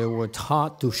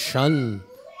taught to shun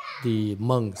the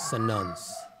monks and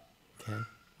nuns. Okay,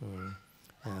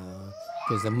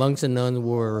 because the monks and nuns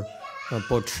were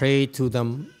portrayed to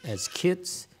them as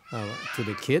kids, to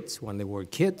the kids when they were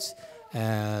kids,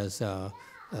 as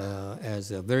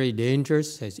very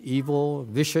dangerous, as evil,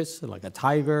 vicious, like a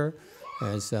tiger,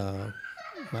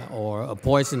 or a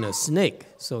poisonous snake.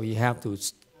 So you have to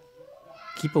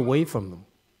keep away from them.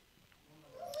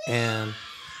 And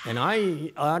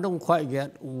I don't quite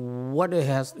get what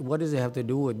does it have to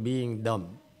do with being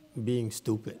dumb, being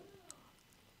stupid.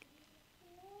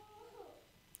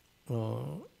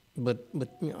 But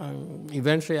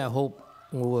eventually I hope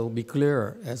it will be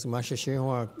clearer as Master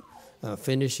YongHua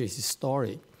finishes his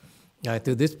story.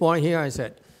 To this point here, I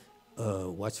said,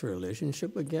 what's the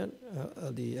relationship again?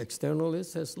 The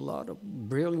externalist has a lot of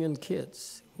brilliant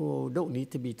kids who don't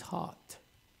need to be taught.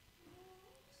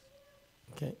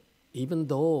 Okay, even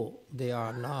though they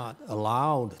are not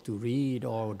allowed to read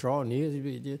or draw near,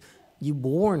 you're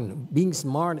born. Being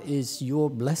smart is your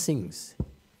blessings.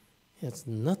 It has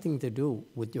nothing to do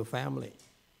with your family.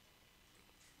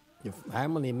 Your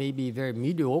family may be very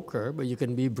mediocre, but you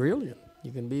can be brilliant.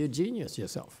 You can be a genius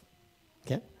yourself.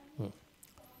 Okay?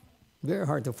 Very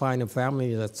hard to find a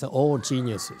family that's all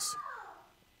geniuses.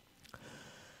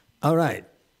 All right.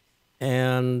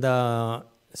 And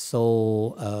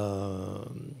so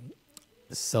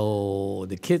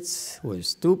the kids were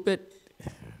stupid.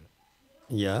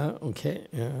 Yeah, okay.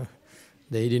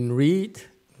 They didn't read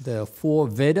the 4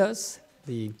 Vedas.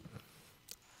 In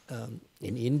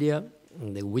India,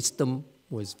 the wisdom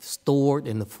was stored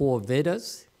in the 4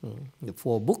 Vedas, the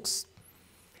 4 books,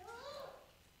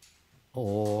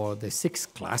 or the 6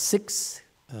 classics.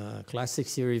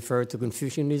 Classics here refer to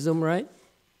Confucianism, right?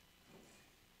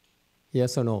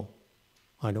 Yes or no?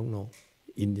 I don't know.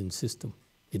 Indian system.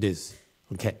 It is.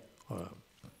 Okay.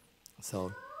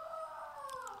 So,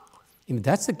 if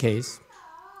that's the case,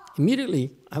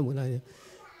 immediately I would.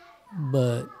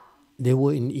 But they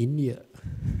were in India.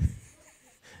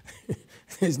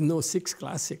 There's no 6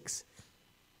 classics.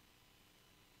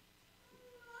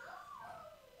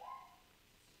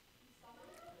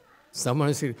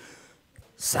 Someone said,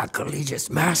 sacrilegious,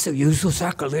 master, you're so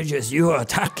sacrilegious, you are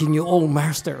attacking your own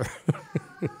master.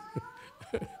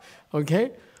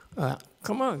 Okay?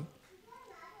 Come on.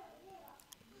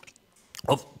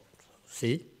 Oh,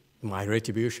 see? my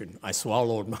retribution. I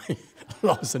swallowed my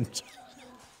lozenge.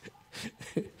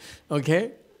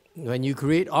 Okay? When you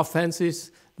create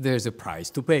offenses, there's a price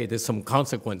to pay. There's some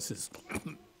consequences.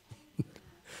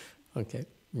 Okay?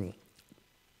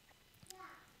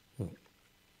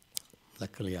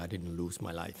 Luckily, I didn't lose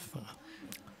my life.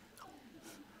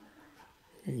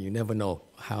 You never know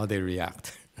how they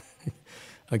react.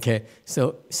 Okay,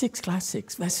 so class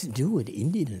 6, let's do it,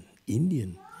 Indian.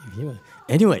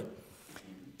 Anyway,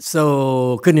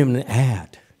 so couldn't even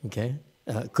add, okay?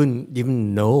 Didn't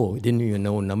even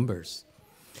know numbers.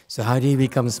 So how did he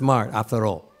become smart after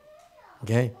all?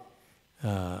 Okay?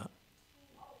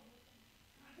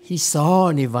 He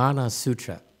saw Nirvana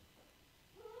Sutra.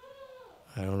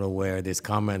 I don't know where this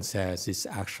comment says. It's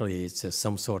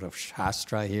some sort of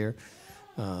shastra here.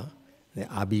 The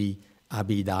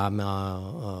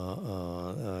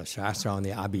Abhidharma shastra on the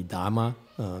Abhidharma.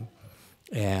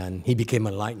 And he became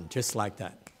enlightened just like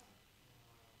that.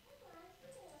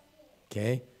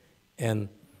 Okay? And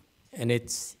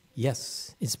it's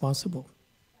possible.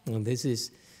 And this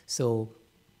is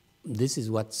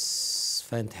what's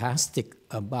fantastic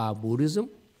about Buddhism,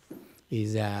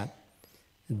 is that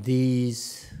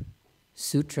these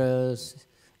sutras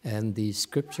and these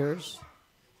scriptures,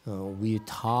 we're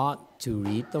taught to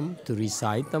read them, to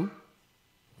recite them.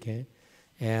 Okay?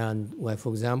 And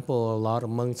for example, a lot of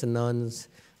monks and nuns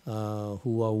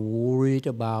who are worried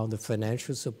about the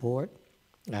financial support,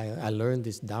 I learned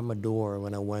this Dharma door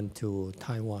when I went to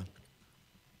Taiwan.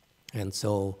 And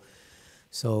so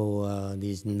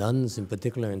these nuns in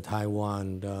particular in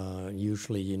Taiwan,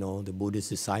 usually, the Buddhist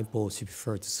disciples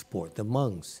prefer to support the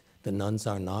monks. The nuns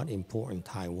are not important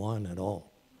in Taiwan at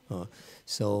all.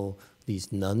 So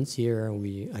these nuns here,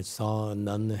 I saw a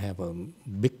nun have a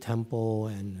big temple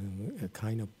and a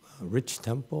kind of rich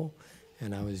temple,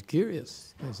 and I was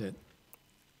curious. I said,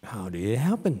 how did it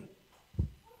happen?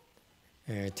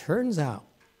 And it turns out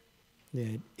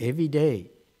that every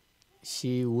day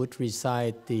she would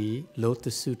recite the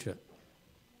Lotus Sutra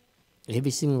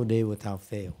every single day without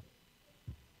fail.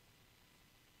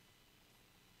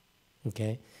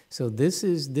 Okay? So this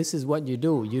is what you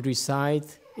do. You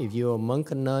recite. If you're a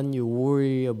monk or nun, you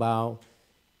worry about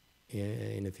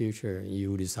in the future,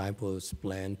 you disciples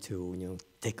plan to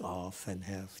take off and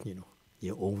have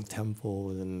your own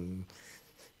temple and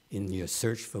in your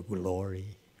search for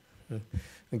glory.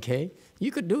 Okay,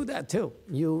 you could do that too.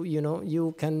 You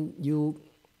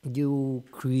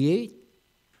create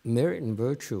merit and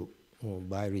virtue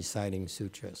by reciting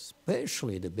sutras,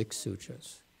 especially the big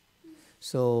sutras.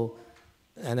 So.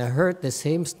 And I heard the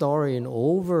same story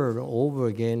over and over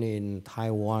again in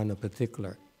Taiwan in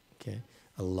particular. Okay?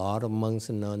 A lot of monks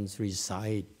and nuns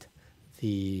recite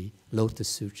the Lotus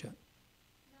Sutra.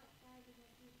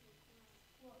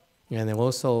 And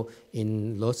also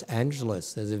in Los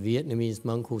Angeles, there's a Vietnamese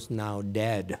monk who's now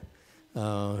dead.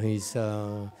 He's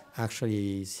not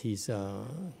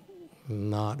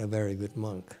a very good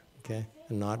monk. Okay?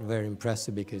 Not very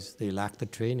impressive because they lack the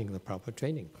proper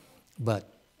training. But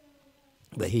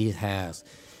he has,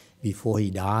 before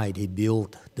he died, he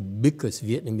built the biggest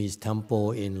Vietnamese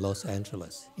temple in Los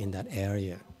Angeles, in that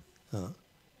area,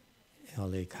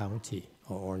 LA County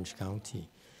or Orange County.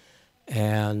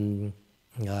 And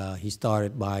he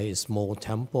started by a small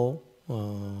temple.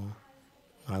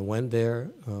 I went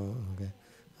there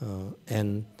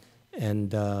and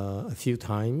a few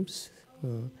times.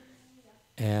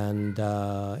 And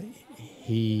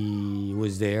he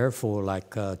was there for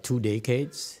like 2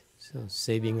 decades. So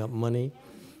saving up money,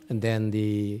 and then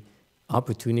the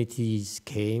opportunities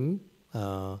came.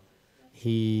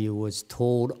 He was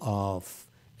told of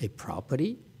a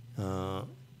property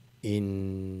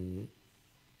in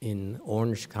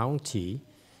Orange County,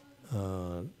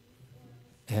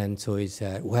 and so he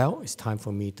said, "Well, it's time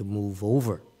for me to move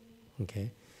over."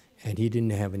 Okay, and he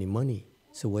didn't have any money.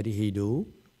 So what did he do?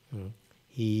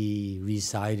 He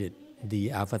recited the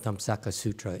Avatamsaka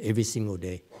Sutra every single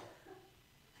day.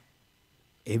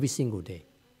 Every single day.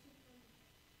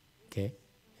 Okay?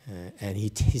 And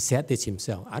he said this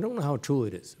himself. I don't know how true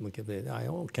it is, because I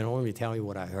can only tell you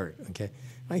what I heard. Okay?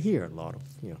 I hear a lot of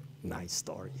nice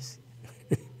stories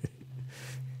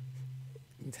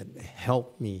that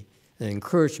help me and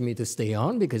encourage me to stay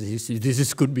on, because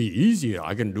this could be easier.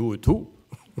 I can do it too.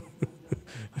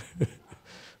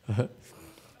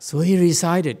 So he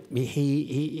recited.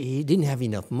 He didn't have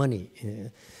enough money.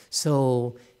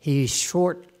 So he's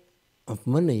short of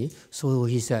money, so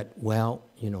he said, well,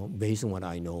 based on what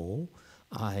I know,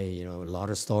 a lot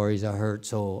of stories I heard,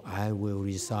 so I will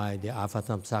recite the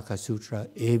Avatamsaka Sutra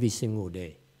every single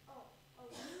day.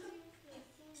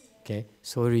 Okay,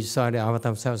 so he recited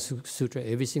Avatamsaka Sutra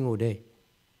every single day,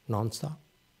 non-stop.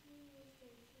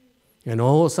 And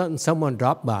all of a sudden, someone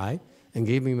dropped by and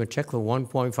gave him a check for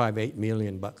 $1.58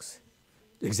 million.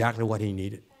 Exactly what he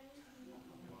needed.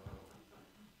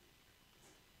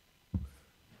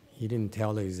 He didn't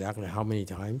tell exactly how many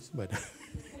times, but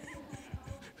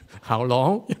how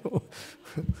long?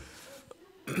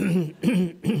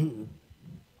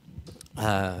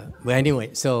 But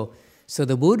anyway, so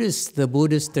the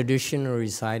Buddhist tradition of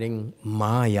reciting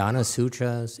Mahayana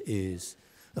sutras is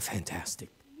fantastic.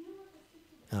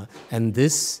 And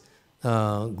this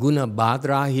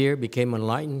Gunabhadra here became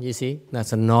enlightened, you see.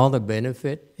 That's another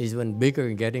benefit, is even bigger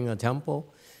in getting a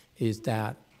temple, is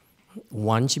that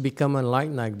once you become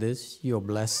enlightened like this, your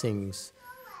blessings,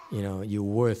 you're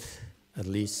worth at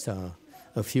least a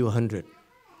few hundred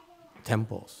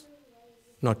temples,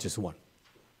 not just one.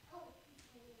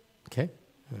 Okay?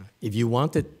 If you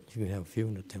wanted, you can have a few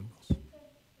hundred temples,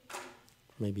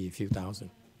 maybe a few thousand.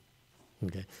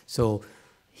 Okay? So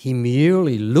he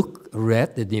merely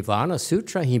read the Nirvana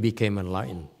Sutra, he became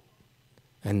enlightened.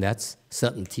 And that's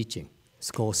certain teaching.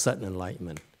 It's called certain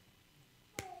enlightenment.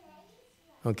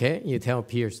 Okay? You tell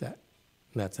peers that.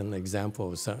 That's an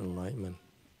example of certain enlightenment.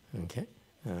 Okay?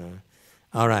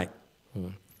 All right.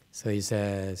 So he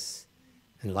says,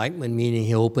 enlightenment meaning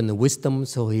he opened the wisdom,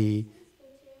 so he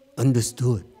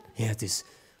understood. He had this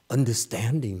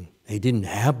understanding he didn't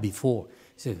have before.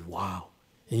 He said, wow.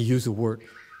 And he used the word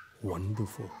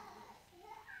wonderful.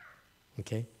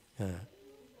 Okay?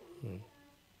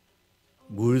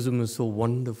 Buddhism is so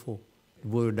wonderful. The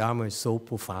Buddha Dharma is so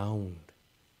profound.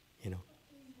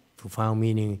 Profound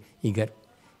meaning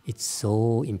it's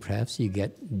so impressive. You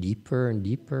get deeper and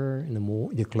deeper, and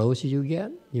the closer you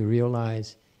get, you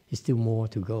realize there's still more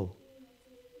to go.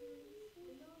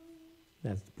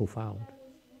 That's profound.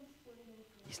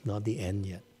 It's not the end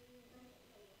yet.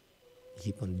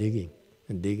 Keep on digging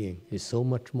and digging. There's so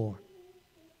much more.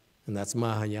 And that's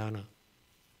Mahayana.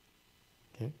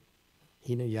 Okay?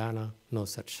 Hinayana, no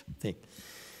such thing.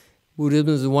 Buddhism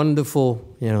is wonderful,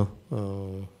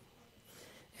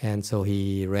 and so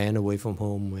he ran away from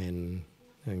home and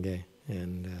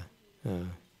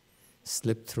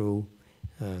slipped through,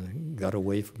 got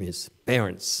away from his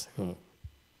parents.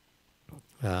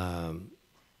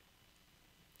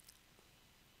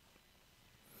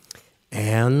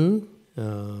 And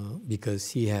because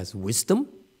he has wisdom,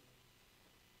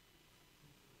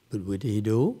 but what did he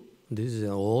do? This is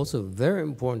also a very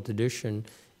important tradition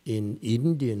in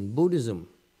Indian Buddhism.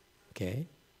 Okay,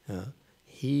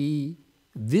 he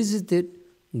visited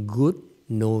good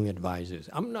knowing advisors.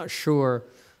 I'm not sure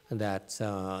that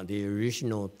the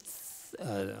original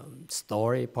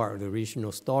story, part of the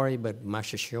original story, but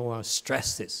Master Showa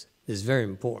stressed this. This is very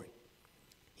important.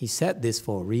 He said this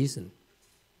for a reason.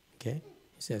 Okay?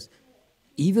 He says,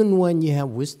 even when you have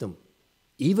wisdom,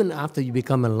 even after you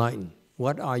become enlightened,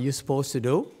 what are you supposed to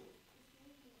do?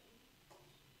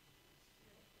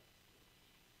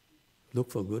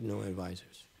 Look for good knowing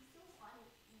advisors.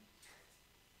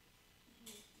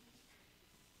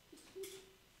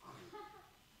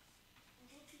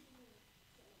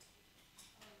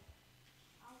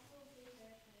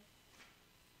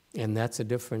 And that's the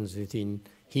difference between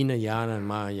Hinayana and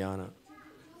Mahayana.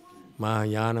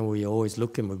 Mahayana, we always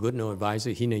look for good no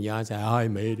advisor. Hinayana say, I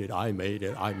made it.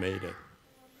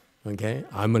 Okay?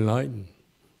 I'm enlightened.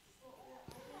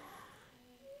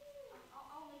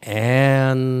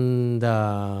 And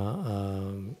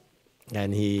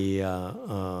he,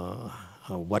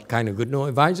 what kind of good no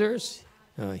advisors?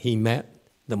 He met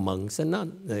the monks and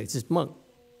nuns. It's this monk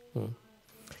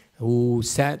who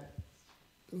said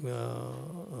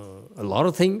a lot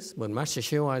of things, but Master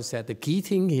Showa said the key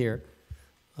thing here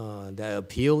that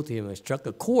appealed to him and struck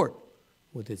a chord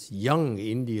with this young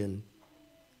Indian,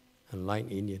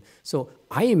 enlightened Indian. So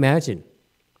I imagine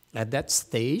at that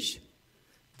stage,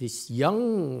 this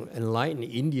young enlightened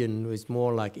Indian was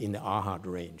more like in the Arhat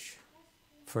range.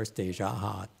 First stage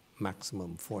Arhat,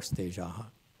 maximum fourth stage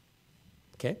Arhat.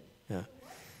 Okay? Yeah.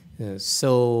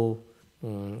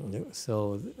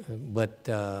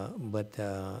 But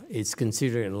it's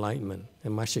considered enlightenment.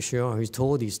 And Master Showa, he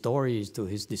told these stories to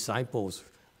his disciples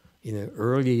in the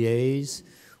early days,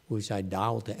 which I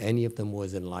doubt that any of them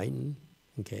was enlightened.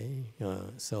 Okay,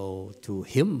 so to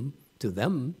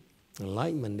them,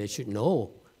 enlightenment, they should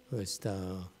know was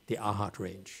the Arhat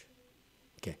range.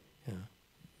 Okay,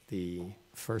 the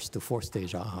first to fourth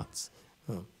stage Arhats.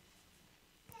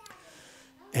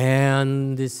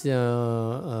 And this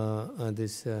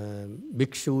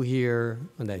bhikshu here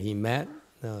that he met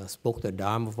spoke the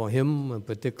Dharma for him. In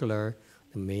particular,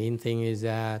 the main thing is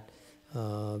that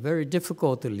very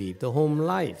difficult to leave the home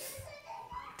life.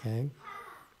 Okay,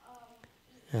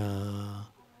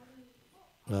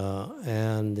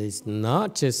 and it's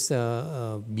not just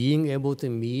being able to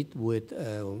meet with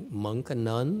a monk and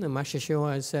nun. And Master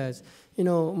Showa says,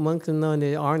 monks and nuns,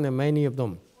 there aren't many of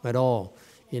them at all.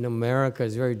 In America,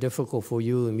 it's very difficult for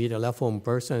you to meet a left-home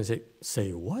person and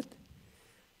say what?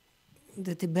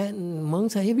 The Tibetan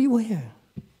monks are everywhere.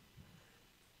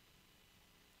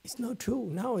 It's not true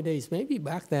nowadays. Maybe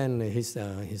back then his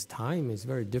time is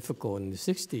very difficult in the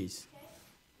 60s.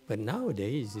 But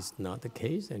nowadays it's not the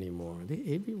case anymore. They're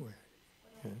everywhere.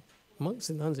 Yeah. Monks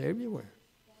and nuns are everywhere.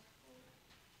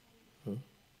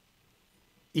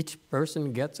 Each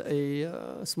person gets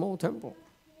a small temple.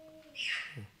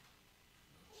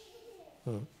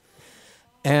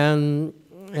 And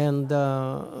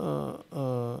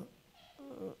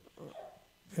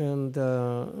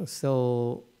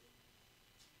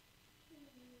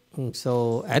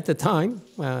so at the time,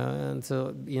 and so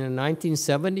in the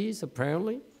 1970s,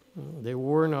 apparently, there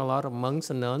weren't a lot of monks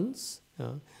and nuns.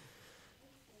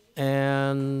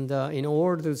 And in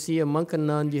order to see a monk and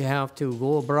nun, you have to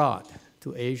go abroad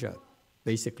to Asia,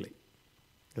 basically,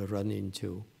 to run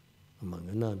into a monk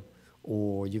and nun.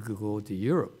 Or you could go to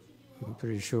Europe, I'm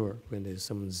pretty sure, when there's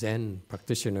some Zen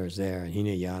practitioners there, and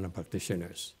Hinayana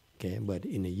practitioners. Okay? But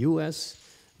in the US,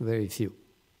 very few.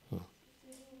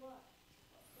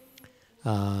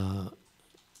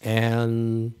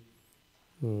 And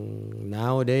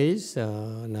nowadays,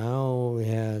 now he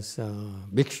has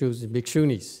bhikshus and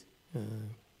bhikshunis.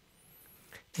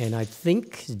 And I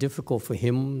think it's difficult for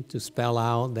him to spell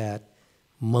out that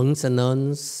monks and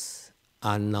nuns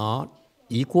are not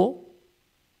equal.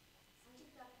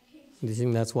 I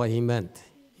think that's what he meant.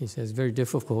 He says, very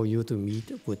difficult for you to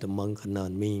meet with a monk and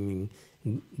nun, meaning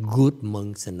good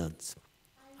monks and nuns,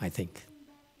 I think.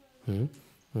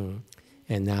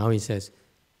 And now he says,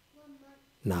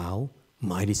 now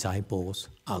my disciples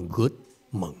are good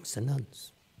monks and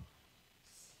nuns.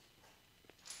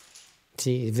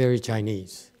 See, it's very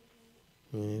Chinese.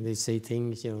 They say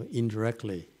things,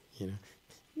 indirectly.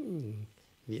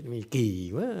 Vietnamese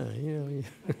kỳ quá,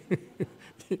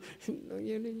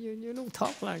 you don't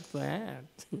talk like that.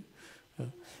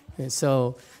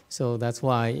 So that's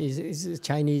why it's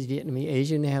Chinese, Vietnamese,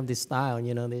 Asian, they have this style,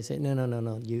 they say,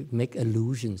 no, you make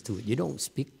allusions to it. You don't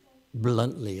speak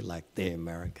bluntly like the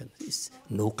Americans. It's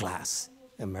no class.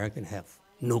 Americans have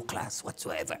no class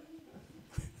whatsoever.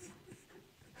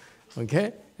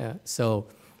 Okay? So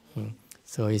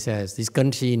he says, this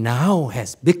country now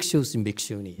has bhikshus and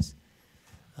bhikshunis.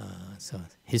 So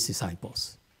his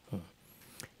disciples.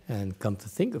 And come to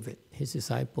think of it, his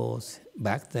disciples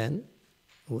back then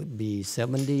would be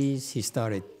 70s.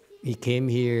 He came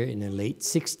here in the late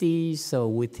 60s, so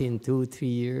within 2-3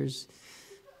 years,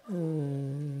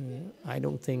 I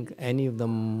don't think any of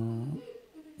them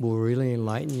were really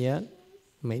enlightened yet.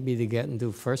 Maybe they get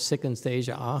into first, second stage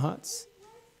of arhats.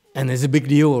 And it's a big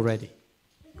deal already.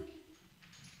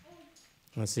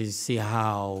 Let's see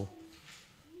how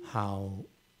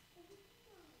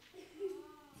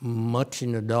much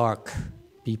in the dark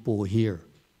people here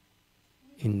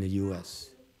in the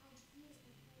U.S.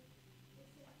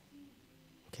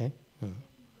 Okay?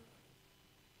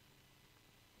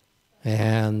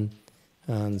 And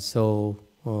so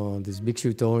this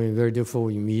bhikshu told me, very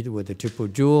difficult you meet with the triple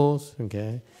jewels,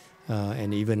 okay?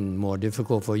 And even more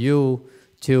difficult for you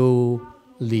to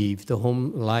leave the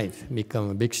home life, become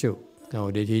a bhikshu. Now,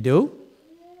 what did he do?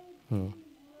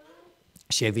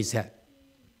 Shave his head.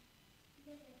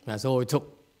 That's all it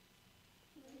took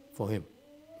for him.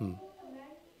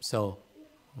 So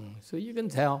you can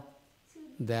tell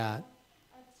that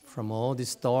from all this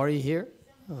story here,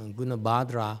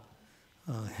 Gunabhadra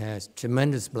has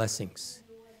tremendous blessings.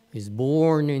 He's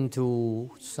born into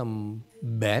some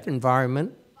bad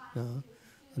environment.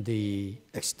 The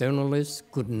externalists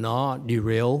could not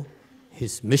derail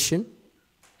his mission.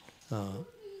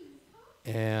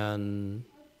 And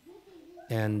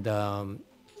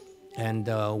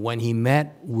when he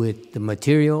met with the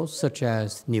materials such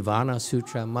as Nirvana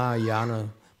Sutra,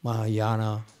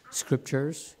 Mahayana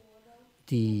scriptures,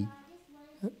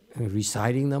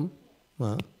 reciting them,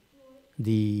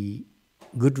 the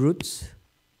good roots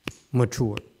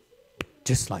matured,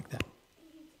 just like that.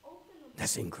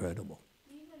 That's incredible.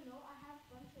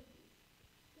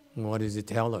 What does it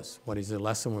tell us? What is the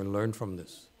lesson we learn from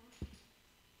this?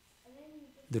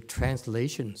 The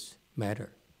translations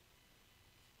matter.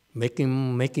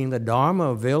 Making the Dharma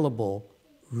available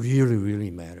really,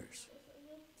 really matters.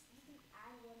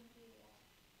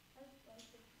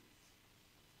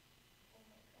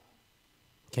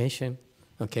 Okay, Shen?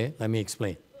 Okay, let me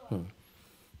explain.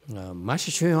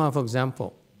 Master YongHua, for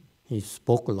example, he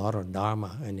spoke a lot of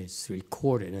Dharma and it's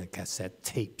recorded in cassette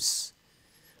tapes.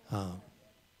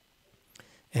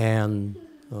 And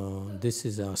this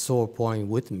is a sore point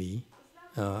with me,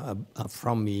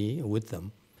 from me with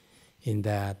them, in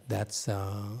that that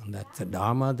the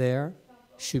Dharma there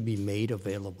should be made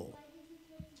available.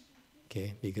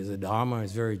 Okay, because the Dharma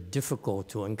is very difficult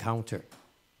to encounter.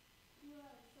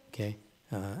 Okay,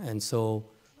 and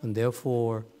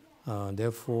therefore,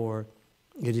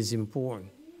 it is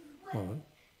important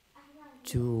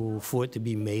for it to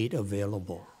be made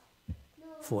available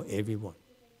for everyone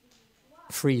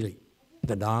freely.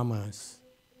 The Dharma is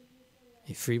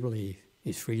freely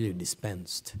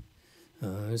dispensed.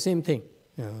 Same thing.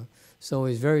 So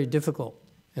it's very difficult,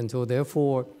 and so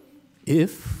therefore,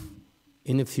 if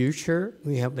in the future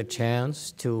we have the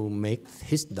chance to make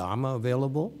his Dharma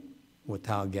available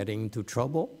without getting into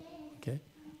trouble, okay,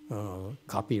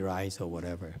 copyrights or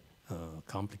whatever,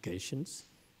 complications,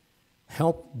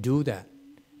 help do that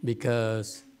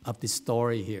because of the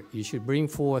story here. You should bring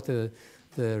forth the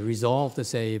resolve to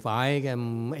say, if I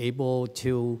am able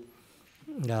to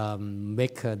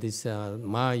make this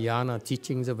Mahayana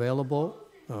teachings available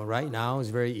right now, it's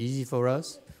very easy for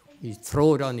us. We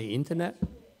throw it on the internet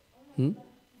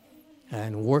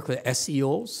and work with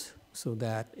SEOs so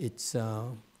that it's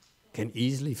can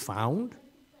easily found.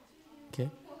 Okay,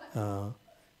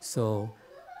 so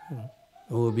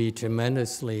it will be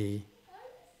tremendously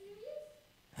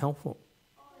helpful.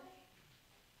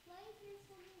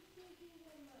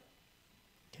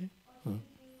 Okay,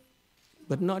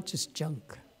 but not just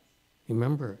junk.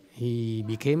 Remember, he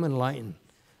became enlightened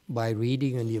by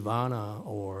reading a Nirvana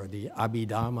or the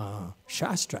Abhidharma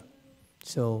Shastra.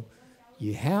 So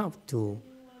you have to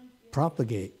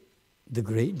propagate the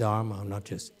great Dharma, not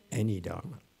just any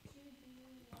Dharma.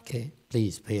 Okay,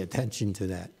 please pay attention to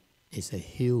that. Makes a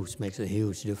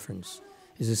huge difference.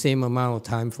 It's the same amount of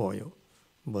time for you,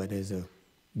 but there's a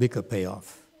bigger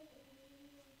payoff.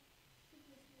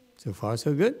 So far,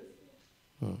 so good.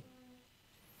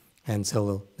 And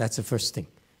so that's the first thing.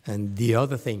 And the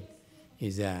other thing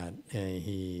is that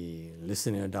he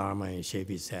listened to Dharma and shaved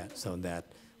his head. So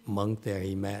that monk there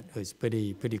he met was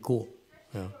pretty cool.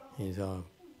 He's a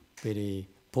pretty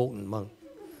potent monk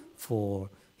for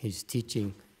his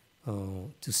teaching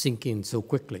to sink in so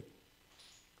quickly.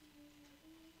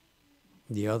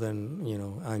 The other,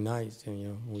 nights,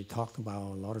 we talked about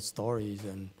a lot of stories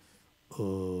and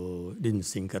didn't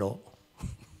sink at all.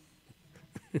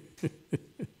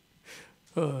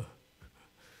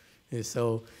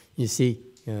 So you see,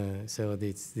 so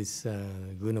this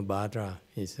Gunabhadra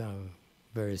is a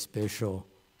very special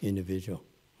individual.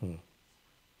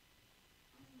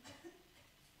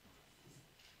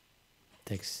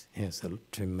 Has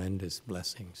tremendous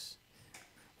blessings,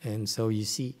 and so you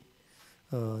see,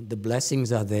 the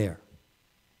blessings are there.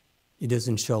 It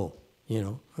doesn't show,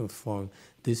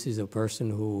 this is a person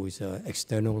who is an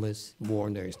externalist,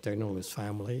 born in an externalist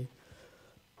family.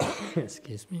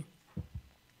 Excuse me.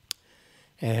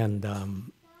 And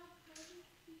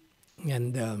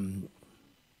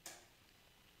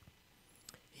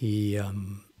he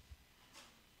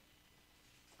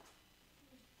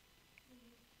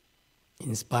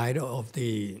in spite of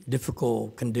the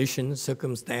difficult conditions,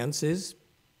 circumstances,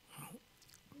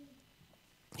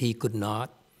 he could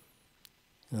not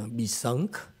be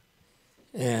sunk,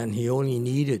 and he only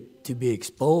needed to be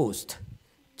exposed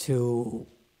to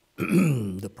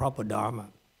the proper Dharma,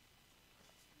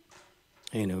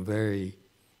 very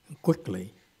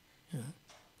quickly.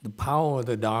 The power of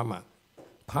the Dharma,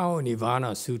 power of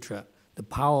Nirvana Sutra, the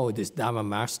power of this Dharma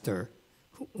master,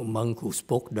 a monk who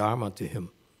spoke Dharma to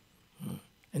him,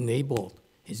 enabled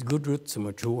his good roots to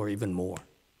mature even more.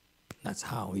 That's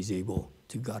how he's able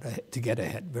to get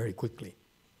ahead very quickly.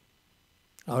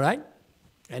 All right?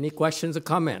 Any questions or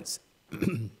comments?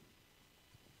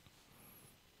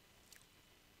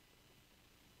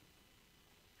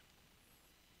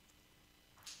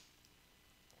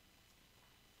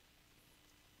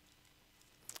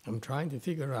 I'm trying to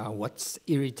figure out what's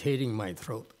irritating my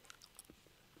throat.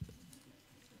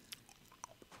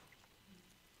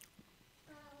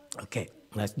 Okay,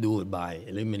 let's do it by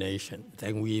elimination.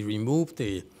 Then we remove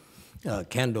the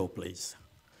candle, please.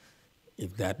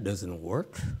 If that doesn't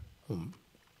work,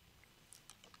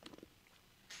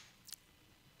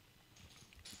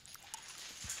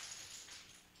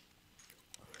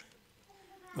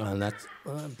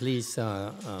 please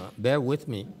bear with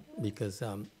me, because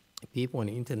people on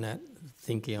the internet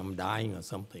thinking I'm dying or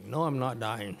something. No, I'm not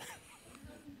dying.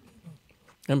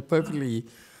 I'm perfectly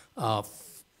of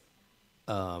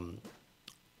a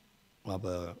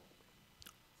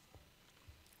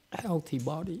healthy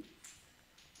body,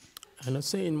 and a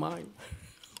sane mind.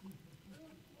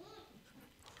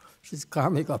 Just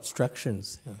karmic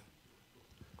obstructions. Yeah.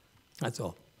 That's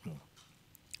all.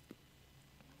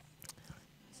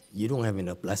 You don't have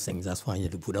enough blessings. That's why you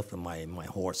have to put up with my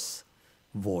hoarse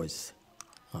voice.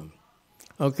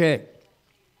 Okay.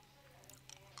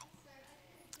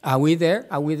 Are we there?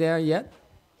 Are we there yet?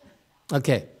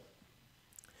 Okay.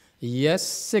 Yes,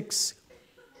 6.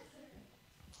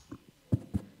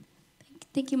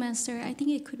 Thank you, Master. I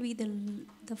think it could be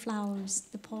the flowers,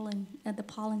 the pollen. The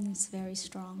pollen is very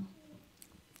strong.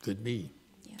 Could be.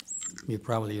 Yes. You're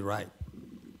probably right.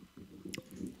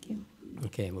 Thank you.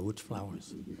 Okay, but which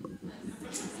flowers?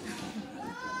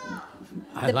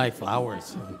 I like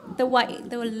flowers. The white,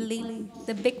 the lily,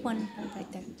 the big one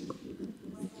right there.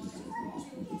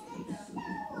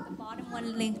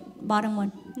 The bottom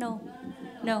one. No.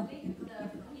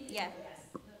 Yeah.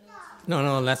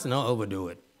 No, let's not overdo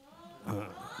it.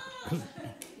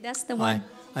 That's the one.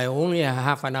 I only have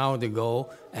half an hour to go,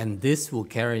 and this will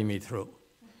carry me through.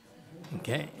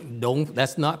 Okay?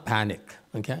 Let's not panic.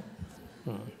 Okay?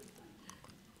 No,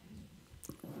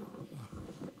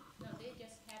 they're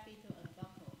just happy to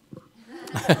unbuckle.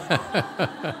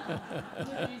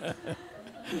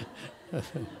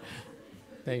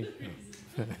 Thank you.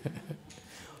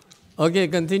 Okay,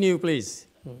 continue, please.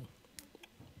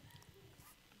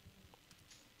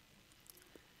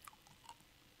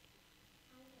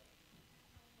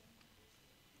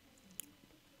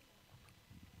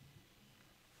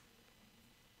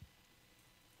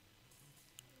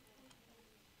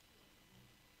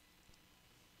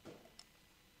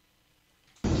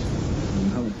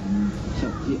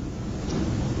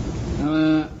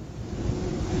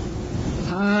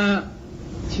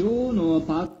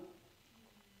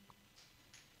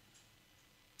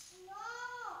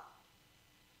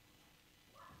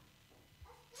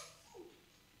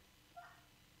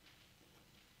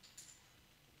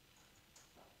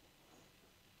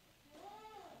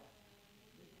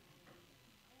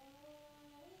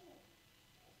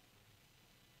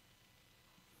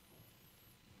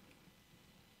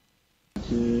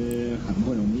是很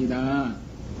不容易的。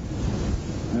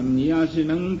你要是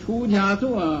能出家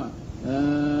做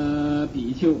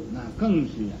比丘，那更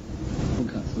是不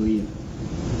可思议了。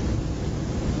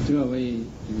这位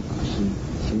这个法师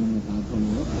修那巴陀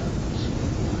罗法师，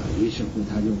于是乎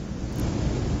他就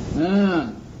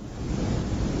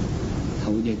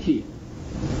头就剃，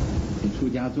得出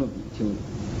家做比丘了，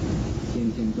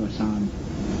先做沙弥，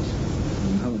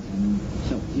以后才能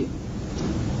受戒。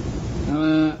那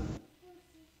么。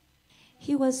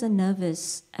He was a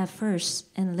novice at first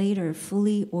and later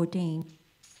fully ordained.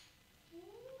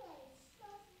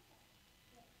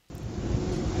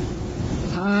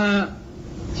 他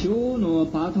求罗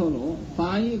巴陀罗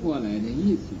翻译过来的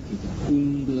意思就叫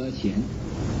功德贤。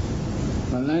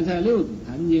本来在六祖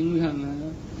坛经上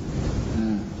呢，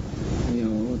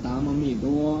有达摩密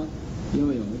多，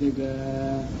又有这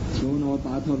个求罗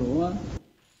巴陀罗。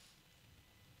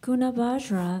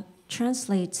Gunabhadra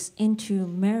translates into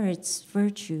merit's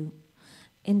virtue.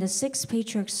 In the Sixth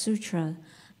Patriarch Sutra,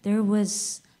 there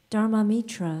was Dharma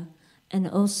Mitra and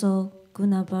also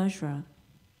Gunabhadra.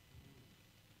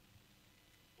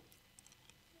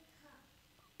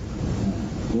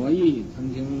 国义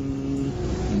曾经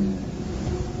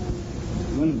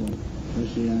问过，说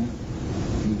是这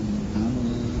个达摩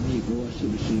密多是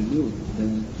不是六祖的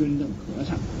尊正和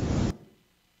尚？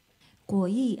 Guo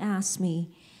Yi asked me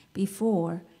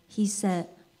before. He said,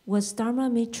 was Dharma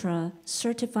Mitra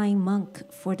certifying monk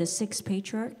for the Sixth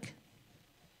Patriarch?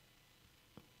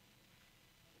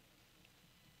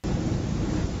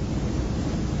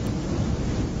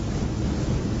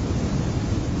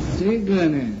 这个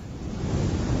呢，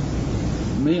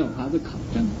没有法子考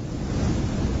证。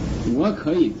我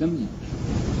可以这么样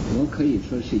说，我可以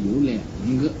说是有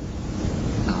2个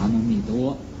达摩密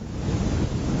多。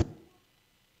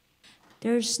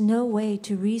 There's no way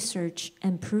to research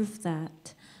and prove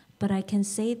that, but I can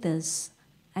say this.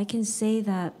 I can say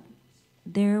that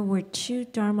there were 2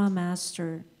 Dharma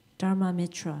Master, Dharma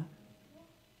Mitra.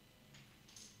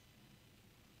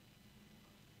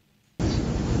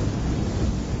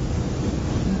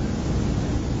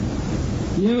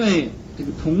 因为这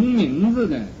个同名字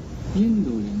的印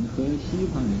度人和西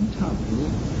方人差不多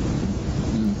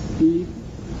，Steve，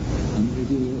 他们这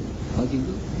就有好几个。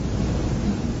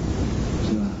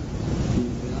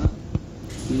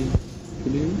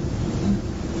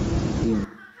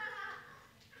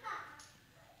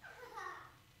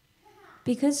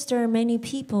 Because there are many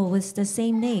people with the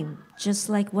same name, just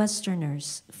like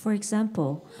Westerners. For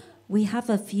example, we have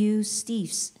a few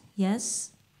Steves,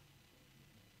 yes?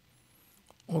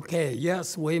 Okay,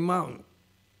 yes, Wei Mount.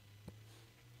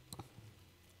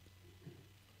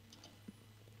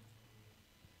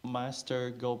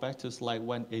 Master, go back to slide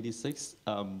 186.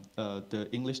 The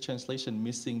English translation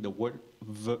missing the word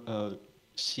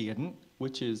xian,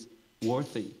 which is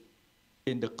worthy,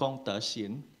 in the Gong Da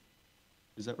Xian.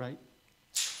 Is that right?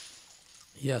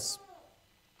 Yes.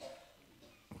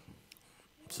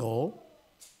 So,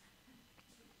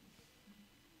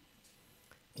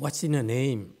 what's in a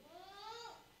name?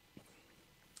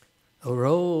 A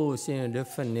rose in a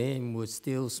different name would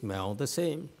still smell the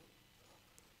same.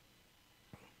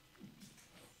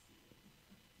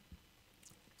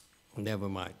 Never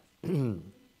mind.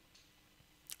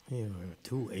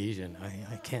 Too Asian.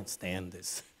 I can't stand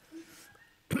this.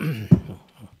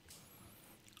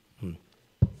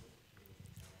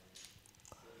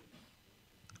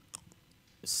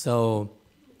 So,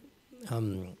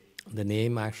 the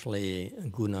name actually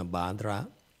Gunabhadra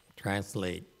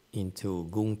translate into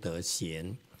Gung De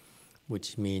Xian,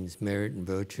 which means merit,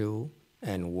 virtue,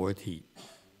 and worthy.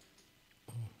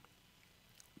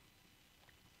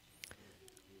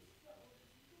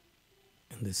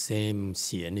 And the same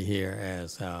Xian here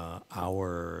as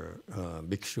our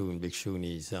Bhikshu and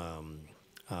Bhikshuni's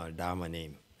Dharma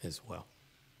name as well.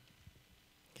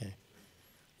 Okay.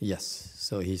 Yes,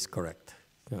 so he's correct.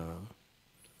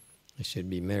 It should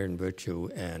be merit, virtue,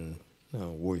 and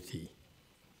worthy.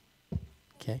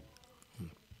 Okay?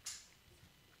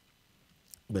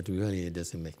 But really, it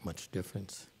doesn't make much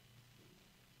difference.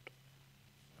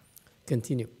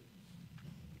 Continue.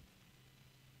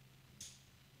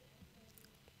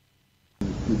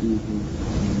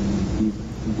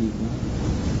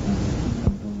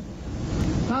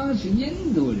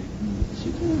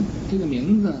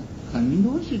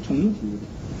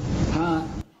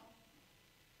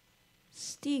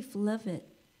 Steve Levitt.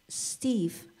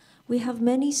 Steve. We have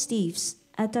many Steves.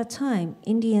 At that time,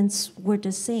 Indians were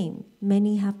the same.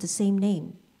 Many have the same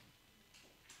name.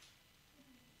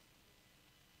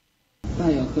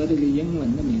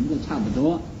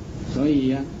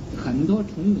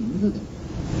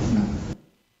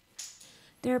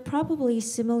 They're probably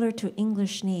similar to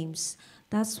English names.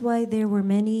 That's why there were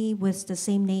many with the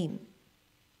same name.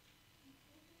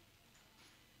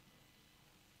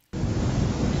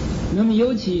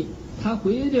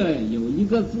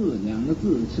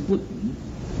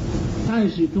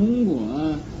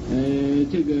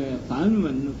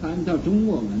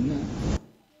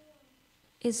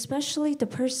 Especially the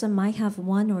person might have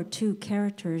one or two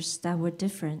characters that were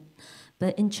different.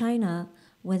 But in China,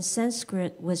 when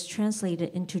Sanskrit was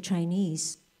translated into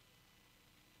Chinese,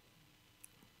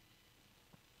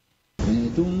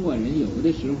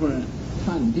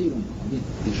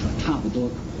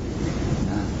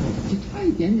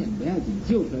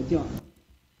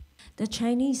 the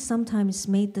Chinese sometimes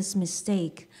made this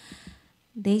mistake.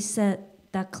 They said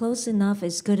that close enough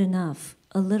is good enough.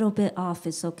 A little bit off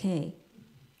is okay.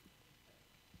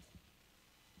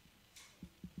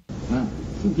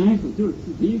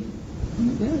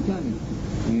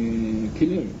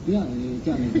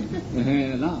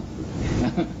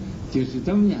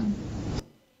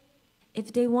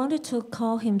 If they wanted to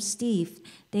call him Steve,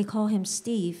 they call him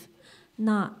Steve,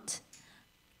 not.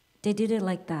 They did it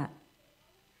like that.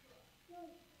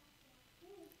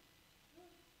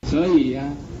 所以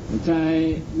呀，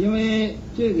因为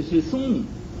这个是宋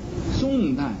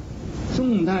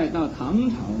代到唐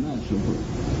朝那时候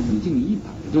已经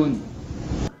100多年。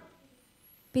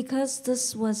Because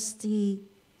this was the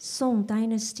Song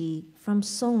dynasty, from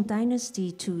Song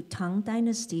dynasty to Tang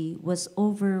dynasty was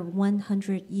over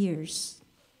 100 years.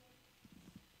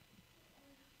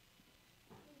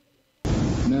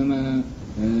 那么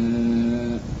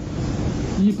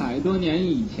100多年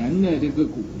以前的这个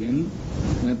古人，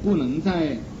不能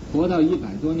再活到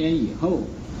100多年以后，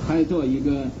还做一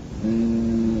个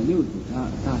六祖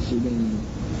大师的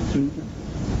孙子。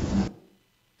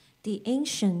The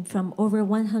ancient from over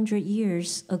 100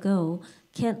 years ago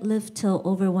can't live till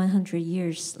over 100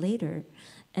 years later,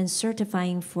 and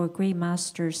certifying for Great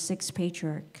Master's sixth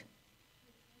patriarch.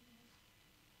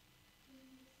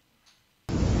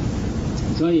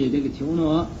 所以这个求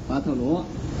罗、巴特罗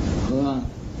和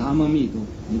达摩密多，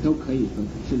你都可以说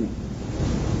是两个。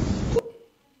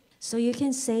 So you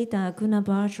can say that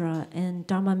Gunabhadra and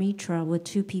Dharmamitra were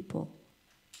two people.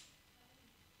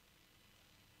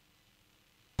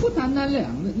 不单单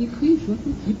两个，你可以说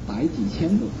是几百、几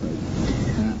千都可以。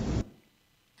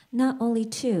Not only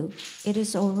two, it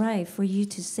is all right for you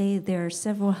to say there are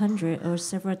several hundred or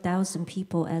several thousand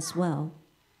people as well.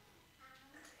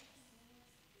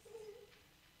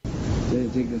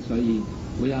 这个，所以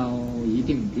不要一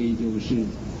定追究是怎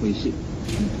么回事，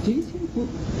这些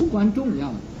不关重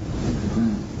要，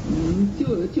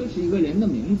就是一个人的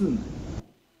名字嘛。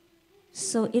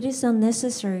So it is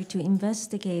unnecessary to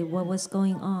investigate what was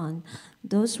going on.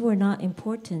 Those were not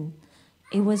important.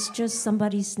 It was just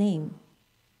somebody's name.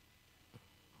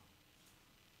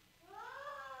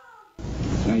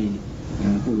 所以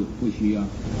不需要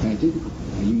在这个口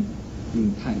上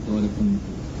用太多的功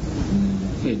夫，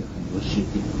费了很多时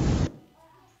间。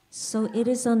So it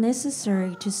is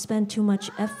unnecessary to spend too much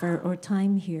effort or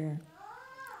time here.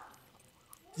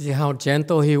 See how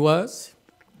gentle he was?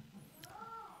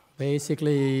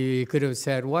 Basically, he could have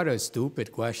said, what a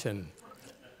stupid question.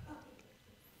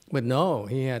 But no,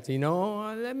 he had,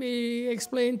 let me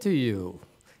explain to you.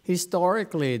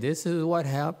 Historically, this is what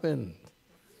happened.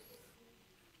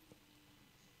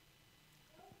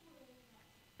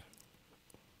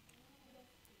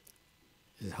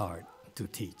 It's hard to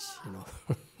teach,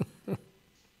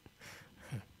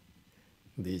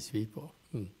 these people.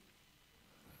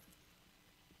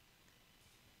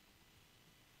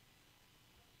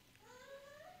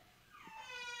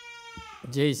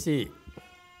 JC.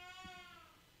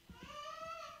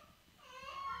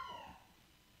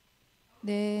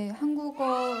 네,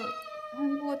 한국어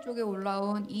쪽에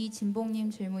올라온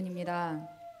이진봉님 질문입니다.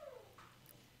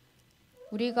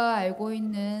 우리가 알고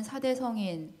있는 4대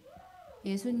성인,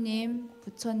 예수님,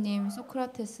 부처님,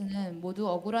 소크라테스는 모두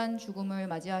억울한 죽음을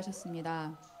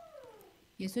맞이하셨습니다.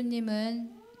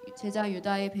 예수님은 제자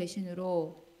유다의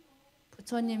배신으로,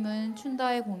 부처님은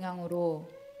춘다의 공양으로,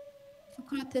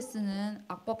 소크라테스는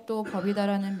악법도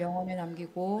법이다라는 명언을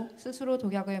남기고 스스로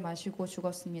독약을 마시고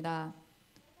죽었습니다.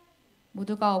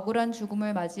 모두가 억울한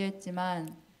죽음을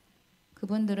맞이했지만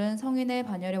그분들은 성인의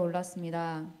반열에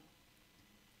올랐습니다.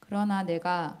 그러나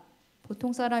내가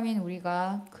보통 사람인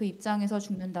우리가 그 입장에서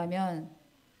죽는다면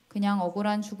그냥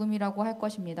억울한 죽음이라고 할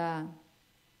것입니다.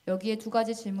 여기에 두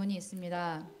가지 질문이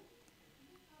있습니다.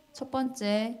 첫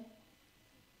번째,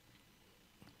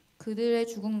 그들의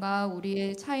죽음과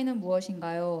우리의 차이는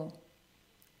무엇인가요?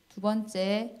 두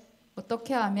번째,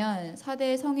 어떻게 하면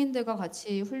 4대 성인들과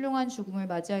같이 훌륭한 죽음을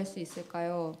맞이할 수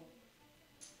있을까요?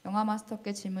 영화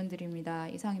마스터께 질문 드립니다.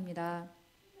 이상입니다.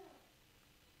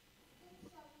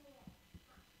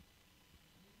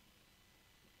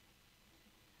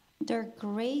 There are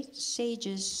great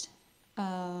sages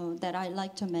that I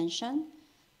like to mention.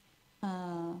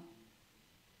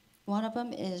 One of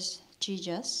them is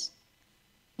Jesus.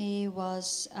 He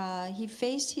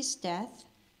faced his death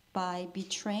by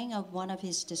betraying of one of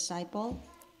his disciples.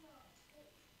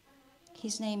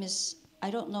 His name is, I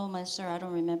don't know, Master, I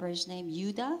don't remember his name.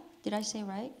 Yuda, did I say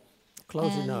right?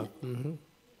 Close enough. Mm-hmm.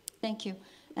 Thank you.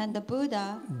 And the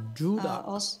Buddha. Judah.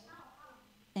 Also,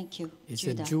 thank you. It's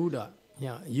Judah. a Judah.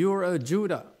 Yeah, you're a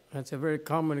Judah. That's a very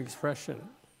common expression.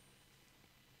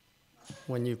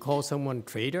 When you call someone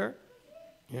traitor,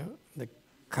 the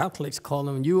Catholics call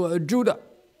them, you are a Judah.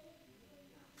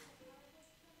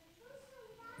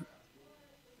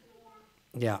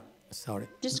 Yeah, sorry.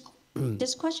 This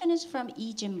question is from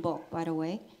Ijin book, by the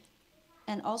way.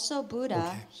 And also Buddha,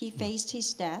 okay. He faced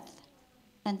his death.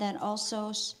 And then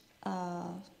also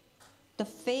the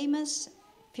famous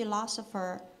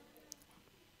philosopher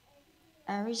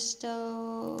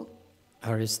Aristotle.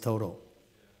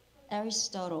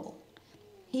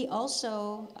 He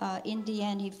also, in the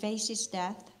end, he faced his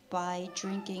death by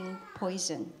drinking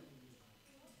poison.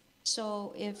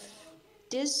 So if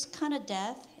this kind of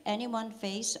death anyone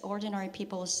face, ordinary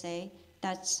people say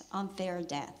that's unfair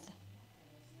death.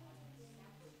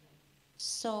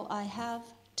 So I have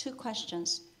two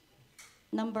questions.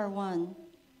 Number one,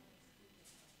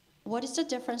 what is the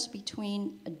difference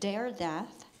between their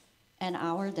death and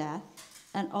our death?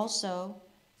 And also,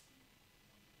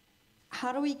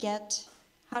 how do we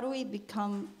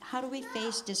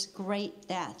face this great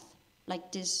death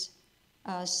like these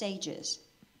sages?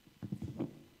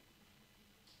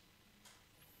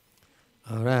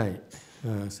 All right.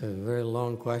 It's a very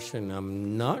long question.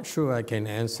 I'm not sure I can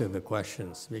answer the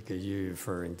questions because you're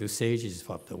referring to sages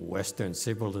of the Western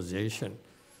civilization.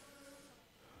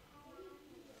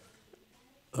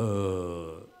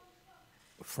 From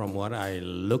what I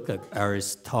look at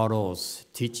Aristotle's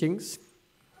teachings,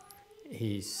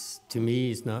 to me,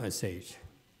 he's not a sage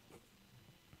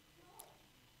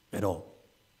at all.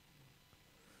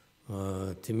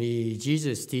 To me,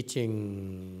 Jesus'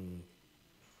 teaching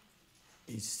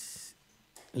is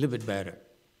a little bit better.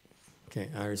 Okay,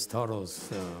 Aristotle's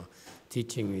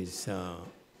teaching is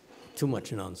too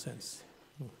much nonsense.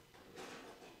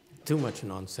 Too much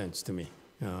nonsense to me.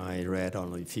 I read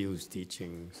only few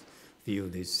teachings, few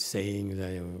these sayings.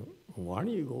 Why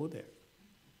do you go there?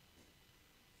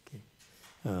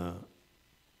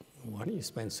 why do you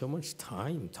spend so much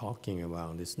time talking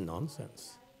about this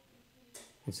nonsense?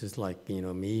 It's just like,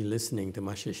 me listening to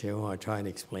Master Shewa trying to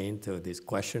explain to this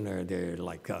questioner, there are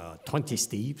like 20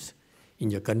 Steves in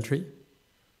your country.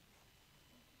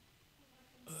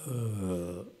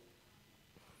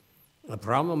 A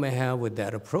problem I have with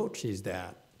that approach is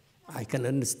that I can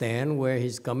understand where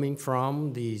he's coming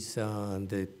from.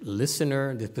 The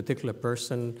listener, this particular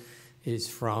person, is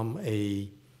from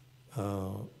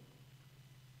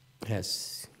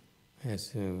has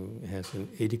an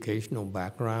educational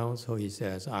background. So he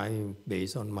says, I,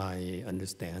 based on my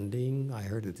understanding, I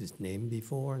heard of this name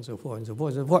before, and so forth and so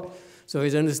forth and so forth. So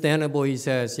it's understandable. He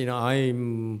says,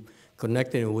 I'm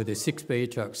connected with the 6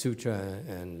 Patriarch Sutra,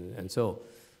 and so.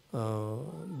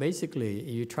 Basically,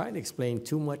 you try to explain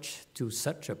too much to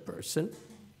such a person,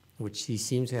 which he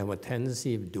seems to have a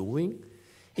tendency of doing.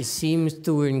 It seems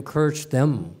to encourage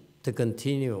them to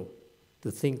continue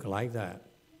to think like that.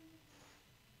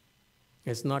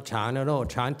 It's not Chan at all.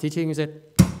 Chan teaching is that.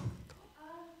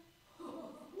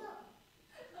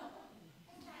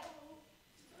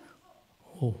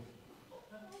 Oh,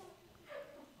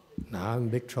 now I'm in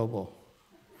big trouble.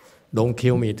 Don't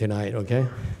kill me tonight, okay?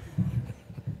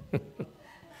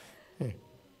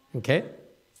 Okay?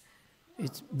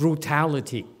 It's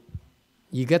brutality.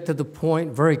 You get to the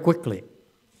point very quickly.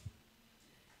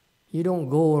 You don't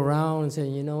go around and say,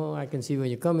 I can see where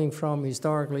you're coming from.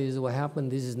 Historically, this is what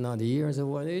happened. This is not the years of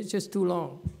what. It's just too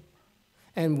long.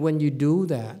 And when you do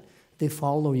that, they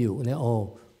follow you. And they,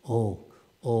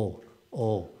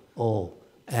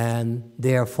 and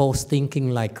they are false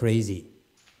thinking like crazy.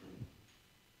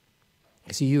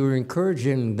 So you're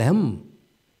encouraging them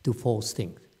to false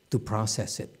think, to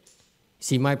process it.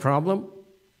 See my problem?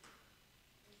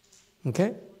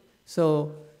 Okay?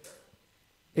 So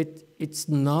it's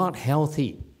not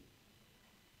healthy.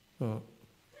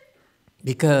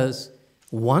 Because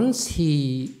once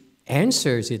he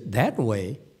answers it that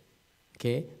way,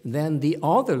 okay, then the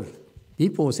other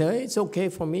people say, hey, it's okay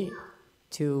for me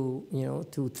to,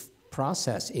 to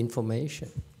process information.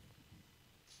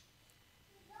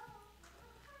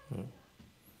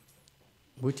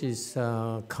 Which is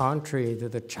contrary to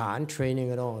the Chan training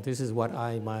at all. This is what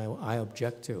I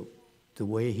object to. The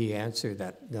way he answered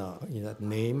that that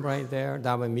name right there.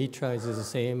 Dharma Mitra is the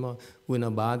same.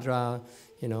 Gunabhadra,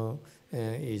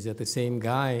 is the same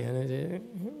guy.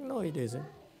 And no, it isn't.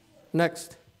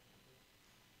 Next.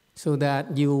 So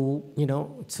that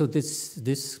so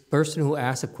this person who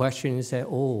asked a question said,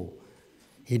 oh,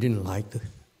 he didn't like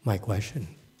my question.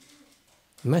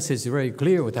 The message is very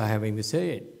clear without having to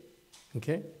say it.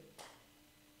 Okay?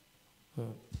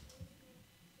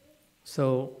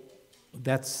 So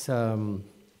that's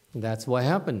what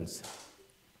happens.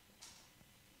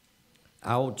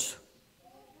 Ouch.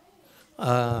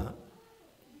 But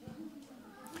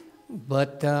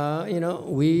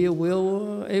we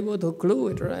will able to glue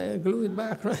it, right? Glue it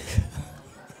back, right?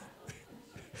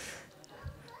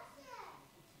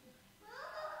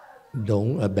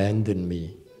 Don't abandon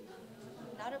me.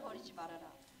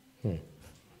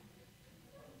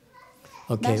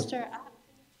 Okay. Master,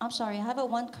 I'm sorry, I have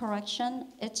one correction.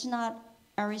 It's not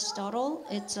Aristotle,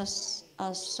 it's a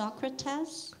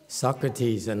Socrates.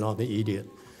 Socrates, another idiot.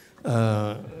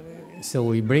 So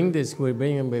we bring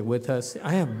him with us.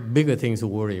 I have bigger things to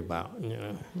worry about.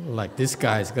 Like this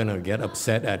guy's gonna get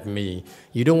upset at me.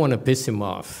 You don't want to piss him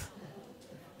off.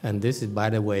 And this is, by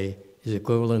the way, is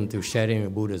equivalent to shedding a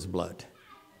Buddha's blood.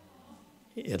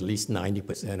 At least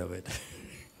 90% of it.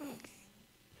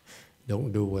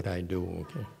 Don't do what I do,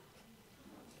 okay?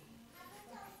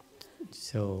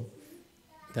 So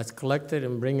that's collected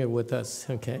and bring it with us,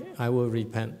 okay? I will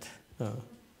repent.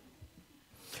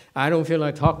 I don't feel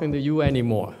like talking to you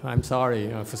anymore. I'm sorry.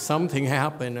 If something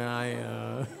happened and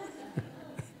I,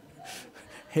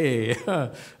 hey,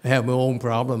 I have my own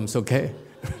problems, okay?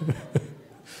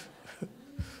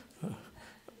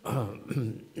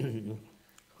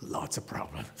 Lots of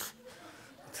problems.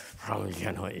 Probably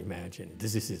cannot imagine.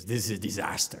 This is a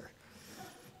disaster.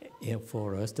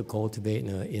 For us to cultivate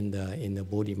in the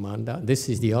Bodhimanda. This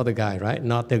is the other guy, right?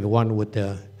 Not the one with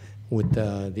the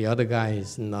other guy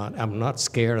is not. I'm not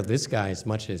scared of this guy as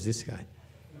much as this guy.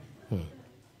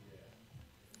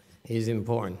 He's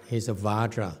important. He's a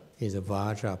Vajra. He's a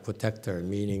Vajra protector,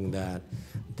 meaning that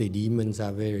the demons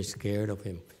are very scared of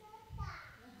him.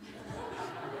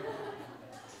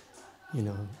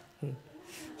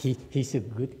 He's a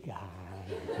good guy.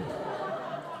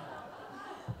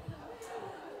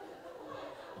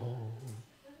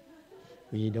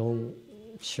 We don't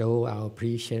show our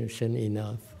appreciation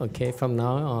enough. Okay, from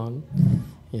now on,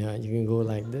 you can go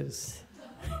like this.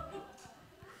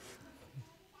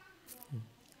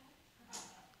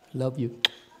 Love you.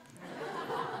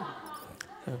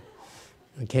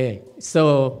 Okay,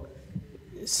 so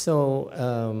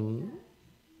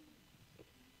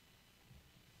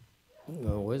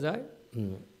what was I?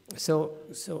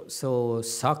 So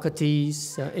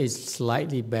Socrates is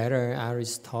slightly better than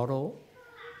Aristotle,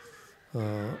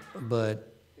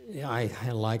 but I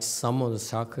like some of the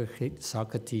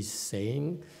Socrates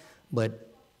saying,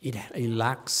 but it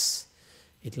lacks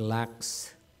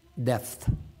depth.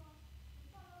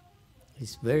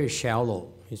 It's very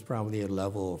shallow. He's probably a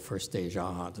level of first stage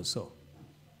arhat or so.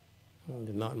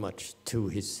 Not much to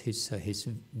his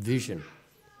vision,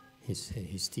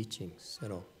 his teachings at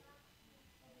all.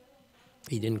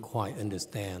 He didn't quite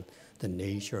understand the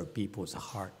nature of people's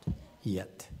heart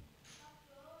yet.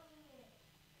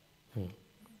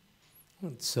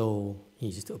 So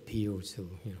he just appeals to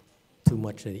too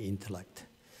much of the intellect.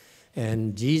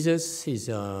 And Jesus is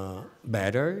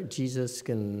better. Jesus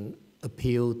can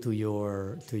appeal to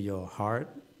your heart,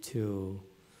 to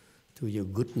your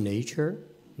good nature.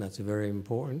 That's very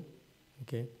important.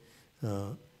 Okay,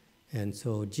 and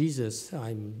so Jesus,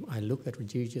 I look at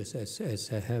Jesus as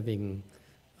having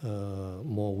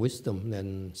more wisdom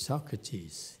than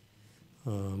Socrates.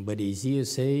 But is he a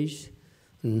sage?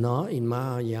 Not in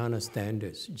Mahayana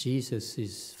standards. Jesus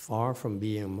is far from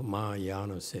being a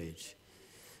Mahayana sage.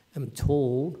 I'm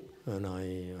told, and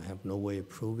I have no way of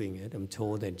proving it, I'm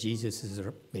told that Jesus is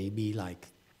maybe like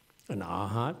an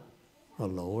arhat or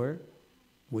lower,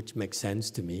 which makes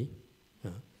sense to me,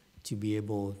 to be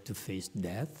able to face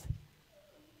death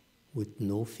with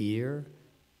no fear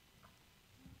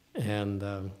and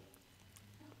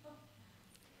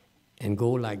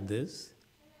go like this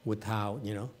without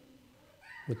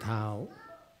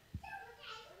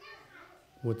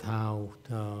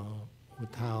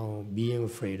being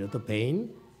afraid of the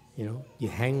pain. You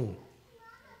hang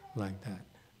like that,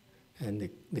 and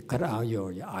they cut out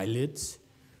your eyelids.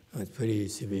 It's pretty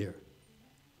severe.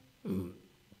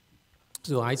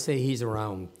 So I say he's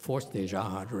around 4th stage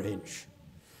arhat range,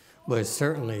 but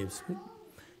certainly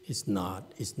it's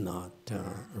not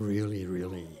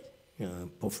really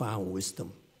profound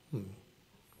wisdom.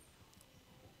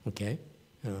 Okay,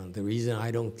 the reason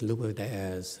I don't look at that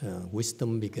as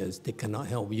wisdom because they cannot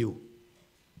help you.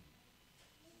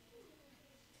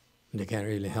 They can't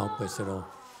really help us at all.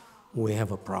 We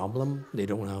have a problem, they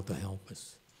don't know how to help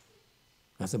us.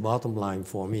 That's the bottom line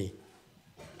for me.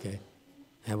 Okay,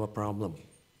 have a problem.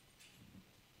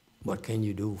 What can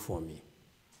you do for me?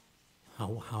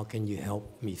 How can you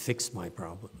help me fix my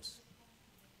problems?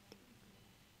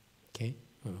 Okay.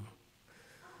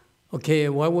 Okay.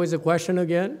 What was the question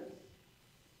again?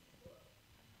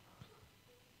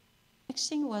 Next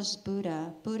thing was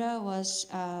Buddha. Buddha was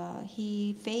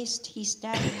he faced his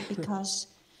death because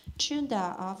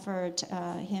Chunda offered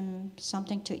him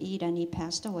something to eat and he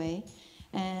passed away.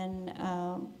 And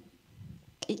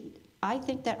I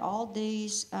think that all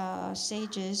these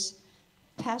sages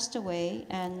passed away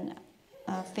and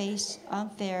faced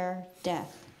unfair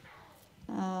death.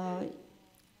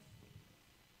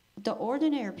 The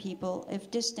ordinary people,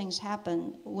 if these things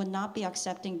happen, would not be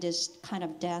accepting this kind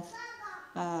of death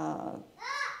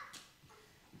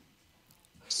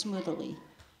smoothly.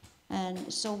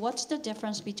 And so what's the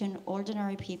difference between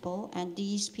ordinary people and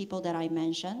these people that I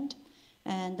mentioned?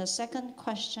 And the second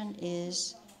question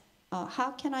is,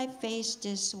 how can I face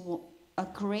this a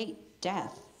great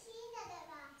death?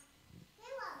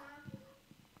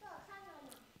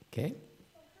 Okay.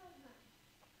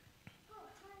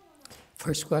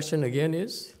 First question again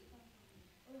is?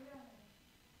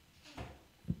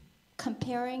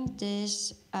 Comparing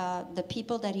this, the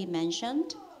people that he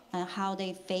mentioned, and how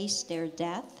they face their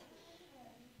death,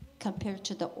 compared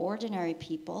to the ordinary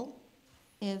people,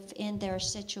 if in their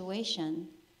situation,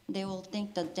 they will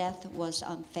think the death was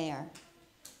unfair.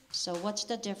 So what's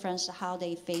the difference how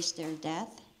they face their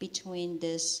death between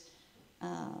this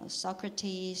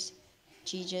Socrates,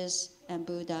 Jesus, and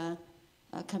Buddha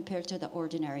compared to the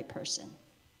ordinary person?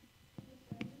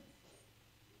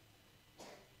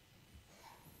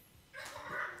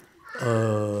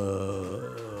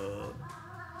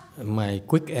 My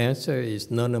quick answer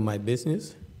is none of my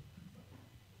business.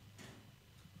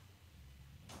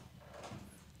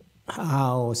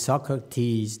 How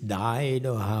Socrates died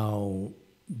or how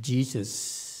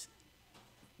Jesus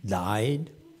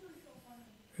died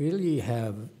really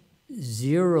have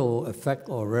zero effect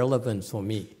or relevance for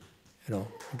me,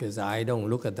 because I don't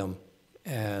look at them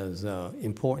as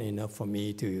important enough for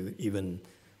me to even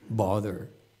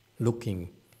bother looking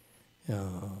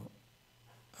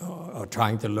or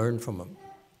trying to learn from them,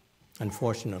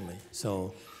 unfortunately.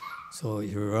 So it's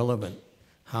irrelevant.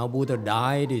 How Buddha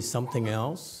died is something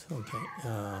else. Okay,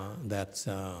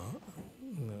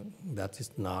 that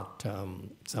is not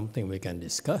something we can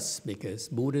discuss because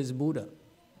Buddha is Buddha.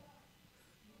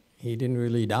 He didn't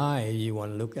really die. You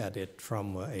want to look at it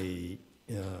from a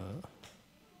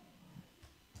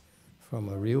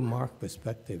real mark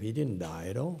perspective. He didn't die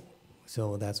at all.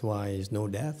 So that's why there's no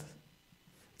death.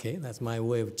 Okay, that's my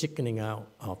way of chickening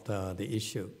out of the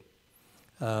issue.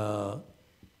 To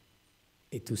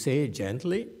say it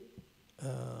gently,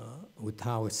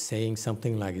 without saying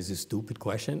something like it's a stupid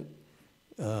question,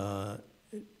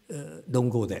 don't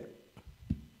go there.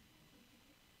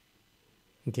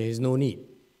 Okay, there's no need.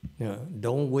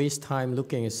 Don't waste time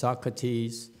looking at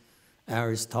Socrates,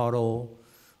 Aristotle,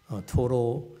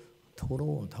 Aristotle.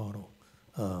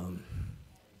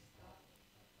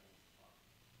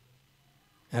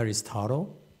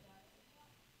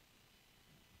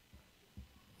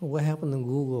 What happened to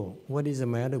Google? What is the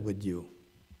matter with you?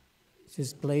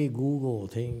 Just play Google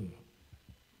thing.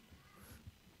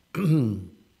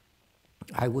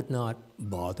 I would not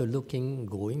bother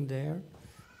going there,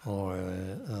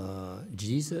 or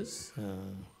Jesus.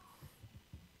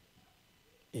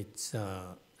 It's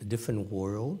a different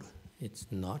world. It's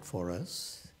not for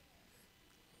us.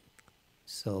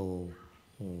 So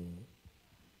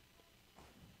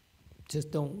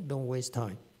just don't waste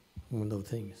time on those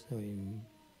things. I mean,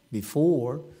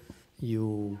 before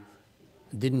you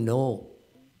didn't know,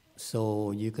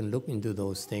 so you can look into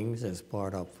those things as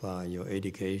part of your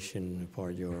education,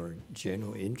 part of your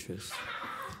general interest.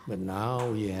 But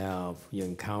now you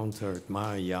encountered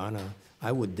Mahayana.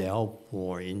 I would delve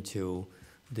more into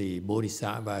the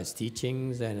Bodhisattva's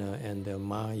teachings and the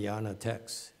Mahayana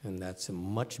texts, and that's a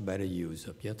much better use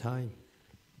of your time.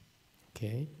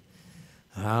 Okay,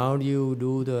 how do you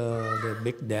do the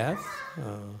big death?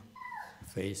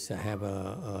 Have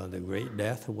the great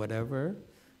death or whatever.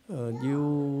 The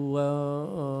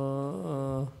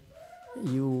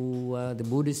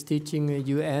Buddhist teaching,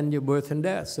 you end your birth and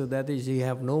death, so that is you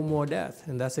have no more death,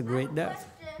 and that's a great death.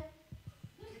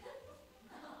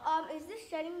 Is this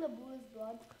shedding the Buddha's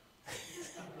blood?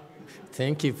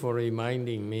 Thank you for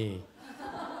reminding me.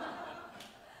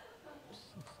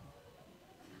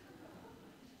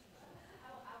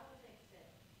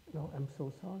 No, I'm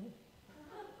so sorry.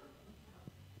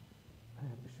 I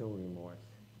have to show remorse.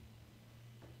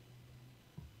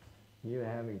 You're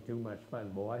having too much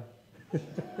fun, boy.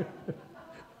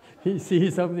 He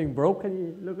sees something broken,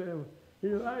 you look at him,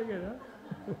 you like it, huh?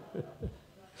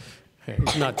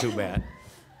 It's not too bad.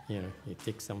 You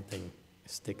take something,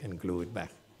 stick and glue it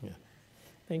back. Yeah.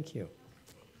 Thank you.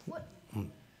 What?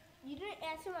 You didn't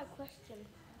answer my question.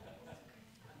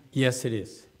 Yes, it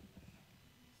is.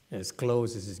 As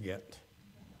close as it gets.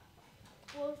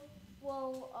 Well,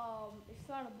 it's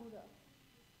not a Buddha.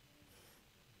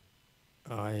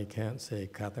 I can't say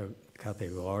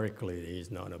categorically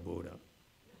he's not a Buddha.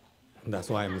 That's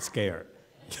why I'm scared.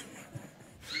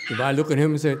 If I look at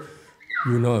him and say,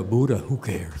 "You're not a Buddha," who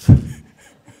cares?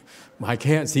 I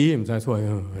can't see him, that's why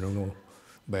I don't know.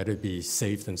 Better be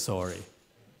safe than sorry.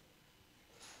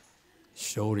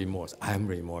 Show remorse. I'm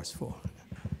remorseful.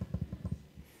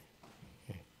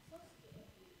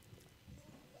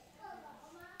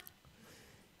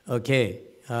 Okay.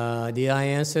 Did I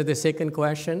answer the second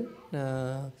question?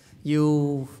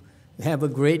 You have a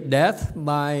great death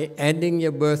by ending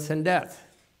your birth and death,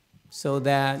 so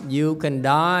that you can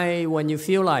die when you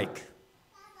feel like.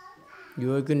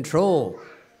 You are in control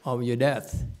of your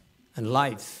death and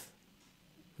life.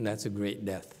 And that's a great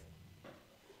death.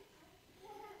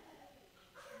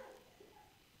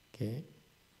 Okay.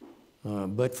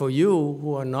 But for you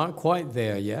who are not quite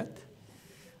there yet,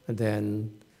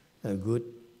 then a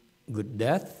good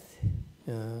death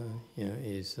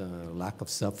is lack of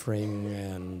suffering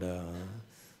and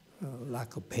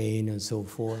lack of pain and so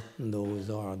forth. And those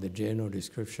are the general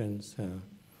descriptions.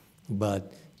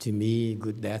 But to me,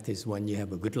 good death is when you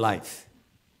have a good life.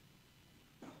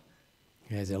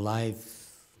 Has a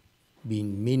life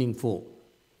been meaningful?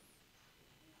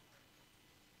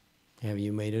 Have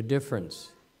you made a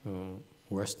difference?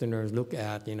 Westerners look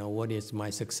at, what is my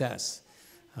success?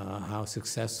 How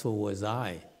successful was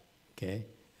I? Okay,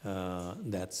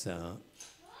 that's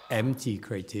empty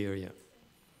criteria.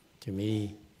 To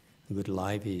me, good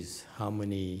life is how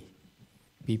many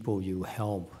people you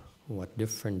help, what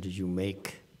difference you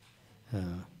make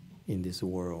in this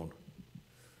world.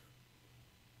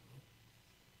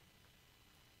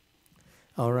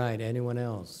 All right, anyone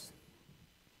else?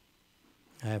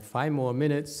 I have 5 more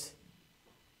minutes.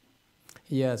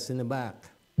 Yes, in the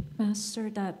back. Master,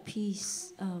 that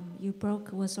piece you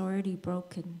broke was already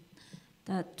broken.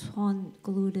 That Tuan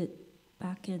glued it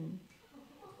back in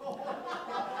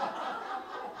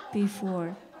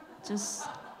before. Just,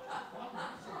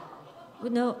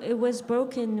 no, it was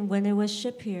broken when it was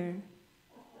shipped here.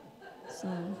 So,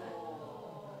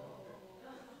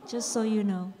 just so you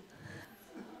know.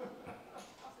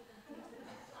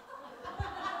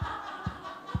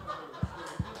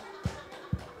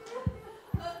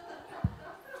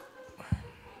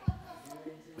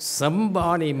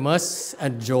 Somebody must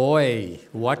enjoy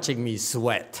watching me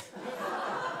sweat.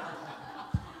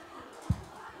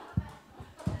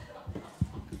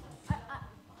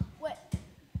 Wait,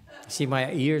 See,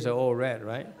 my ears are all red,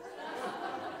 right?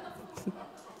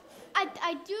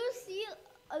 I do see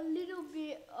a little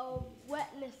bit of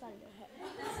wetness on your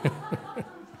head.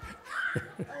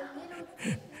 A little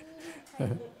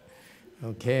tiny.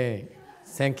 Okay.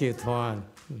 Thank you, Tuan,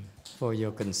 for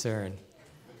your concern.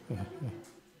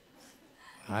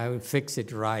 I will fix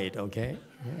it right, okay?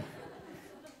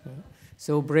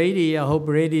 So Brady, I hope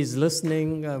Brady is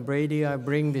listening. Brady, I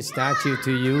bring the statue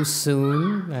to you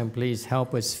soon, and please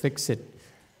help us fix it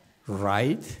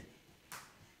right.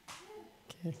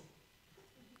 Okay.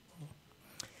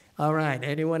 All right,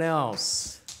 anyone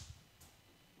else?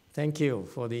 Thank you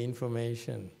for the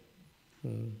information.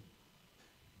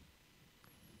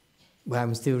 But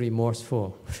I'm still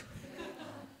remorseful.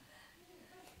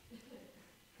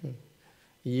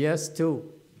 Yes,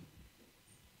 too.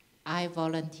 I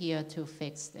volunteer to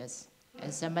fix this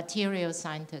as a material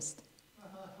scientist.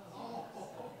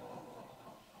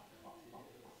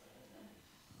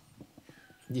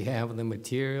 You have the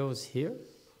materials here?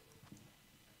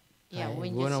 Yeah,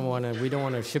 we don't want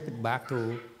to ship it back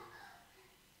to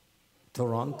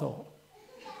Toronto.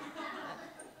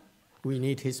 We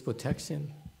need his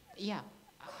protection. Yeah,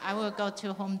 I will go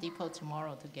to Home Depot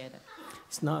tomorrow to get it.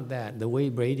 It's not that. The way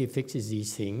Brady fixes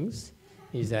these things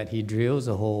is that he drills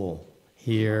a hole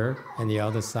here and the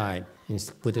other side,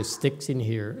 and put the sticks in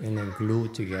here and then glue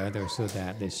it together so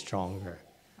that they're stronger.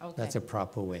 Okay. That's a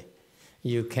proper way.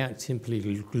 You can't simply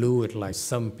glue it like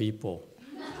some people.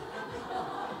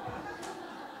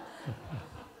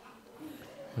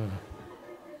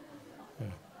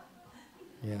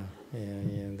 Yeah,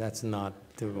 that's not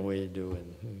the way to do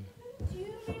it. Do you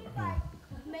mean like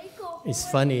make a hole?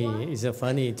 It's funny. It's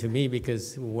funny to me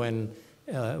because when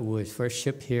it was first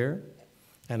shipped here,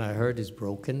 and I heard it's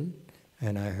broken,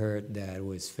 and I heard that it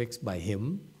was fixed by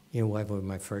him. You know what was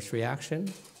my first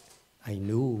reaction? I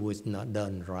knew it was not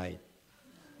done right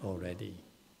already.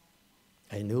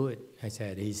 I knew it. I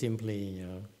said he simply,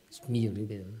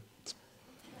 smeared it.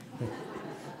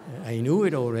 I knew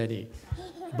it already,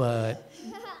 but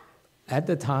at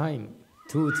the time,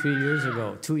 2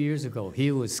 years ago,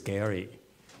 he was scary.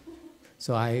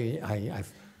 So I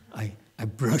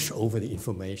brushed over the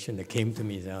information that came to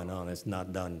me. Said, no, it's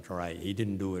not done right. He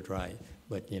didn't do it right.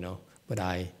 But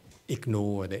I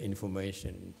ignore the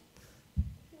information.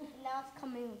 Now it's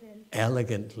coming in.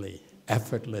 Elegantly,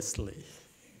 effortlessly.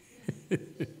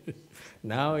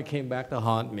 Now it came back to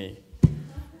haunt me.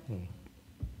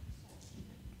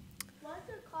 What's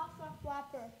the cost of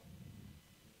wrapper?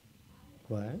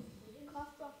 What?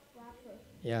 Cost of wrapper.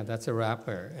 Yeah, that's a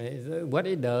wrapper. What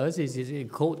it does is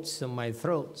it coats on my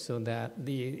throat so that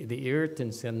the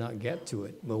irritants cannot get to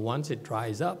it. But once it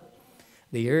dries up,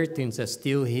 the irritants are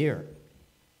still here.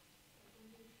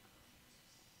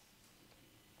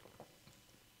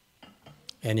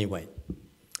 Anyway,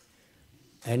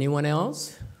 anyone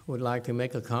else would like to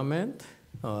make a comment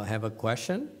or have a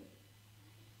question?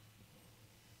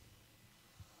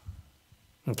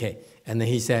 Okay, and then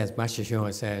he says, Master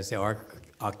Shunhua says, the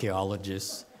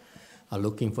archaeologists are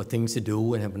looking for things to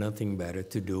do and have nothing better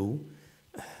to do.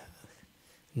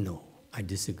 No, I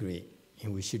disagree.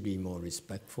 And we should be more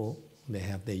respectful. They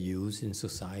have their use in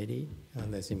society,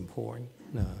 and that's important.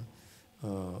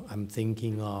 I'm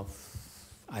thinking of,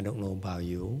 I don't know about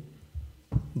you,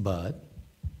 but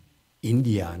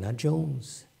Indiana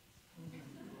Jones.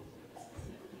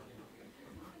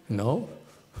 No?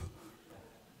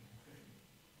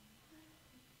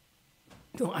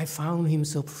 No, I found him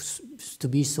to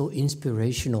be so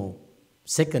inspirational,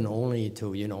 second only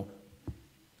to,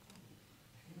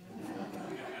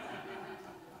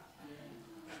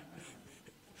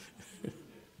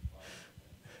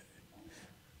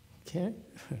 Okay?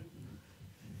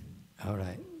 All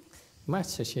right.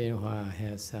 Master YongHua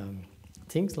has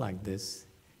things like this,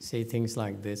 say things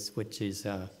like this, which is,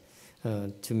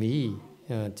 to me,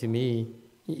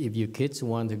 if your kids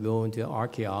want to go into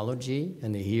archaeology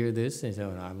and they hear this, they say,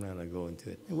 oh, I'm not going to go into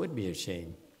it. It would be a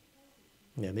shame.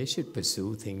 Yeah, they should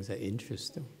pursue things that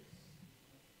interest them.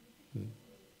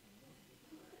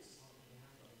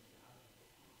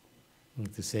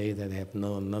 To say that they have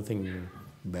nothing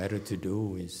better to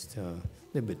do is a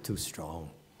little bit too strong.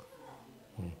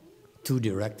 Too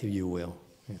direct, if you will.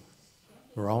 Yeah.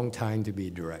 Wrong time to be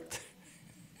direct.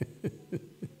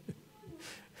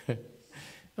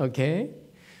 Okay?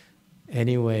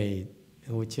 Anyway,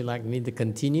 would you like me to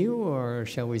continue or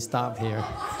shall we stop here?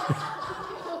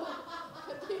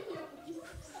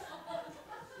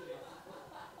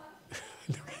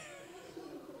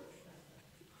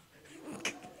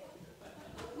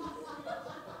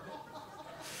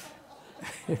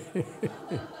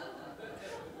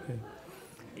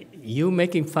 You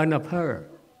making fun of her,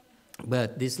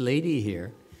 but this lady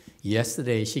here,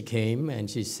 yesterday she came and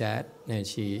she sat and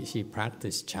she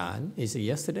practiced Chan. Is it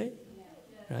yesterday?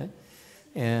 Right?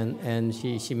 And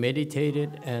she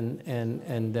meditated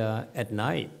and at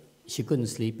night she couldn't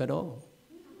sleep at all.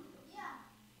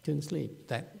 Couldn't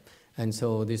sleep. And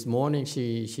so this morning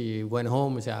she went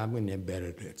home and said, I'm going to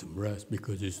better get some rest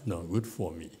because it's not good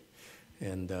for me.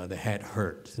 And the head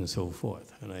hurts and so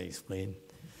forth. And I explained.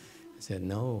 I said,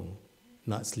 no,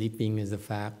 not sleeping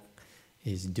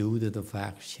is due to the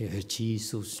fact her chi is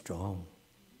so strong.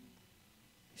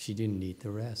 She didn't need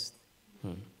the rest.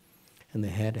 And the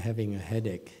head having a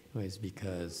headache was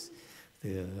because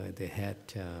the head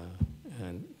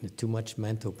too much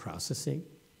mental processing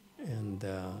and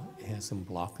it has some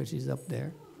blockages up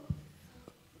there.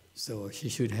 So she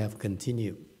should have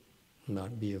continued,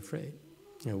 not be afraid.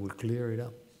 And we'll clear it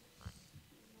up.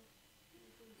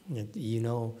 And, you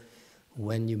know,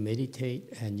 when you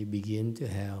meditate and you begin to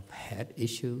have head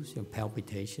issues and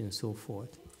palpitation and so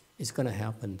forth, it's going to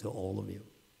happen to all of you.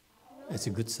 It's a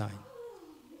good sign.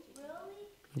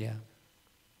 Yeah.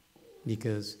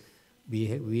 Because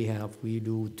we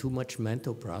do too much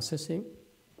mental processing.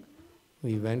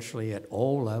 We eventually, at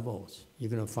all levels,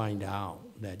 you're going to find out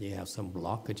that you have some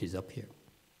blockages up here.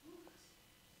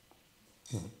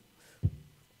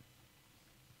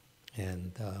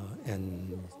 And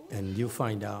you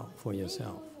find out for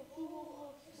yourself.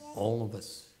 All of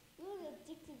us.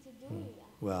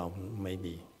 Well,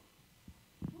 maybe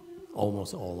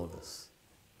almost all of us.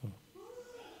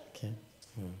 Okay.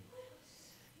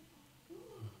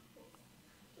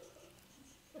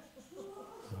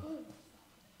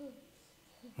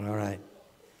 All right.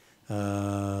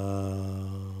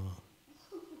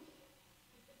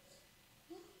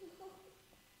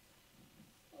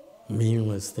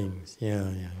 Meaningless things. Yeah.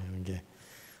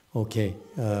 Okay.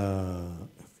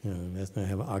 Let's not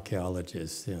have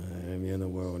archaeologists in the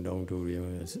world don't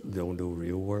do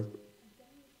real work.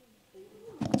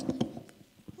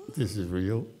 This is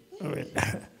real.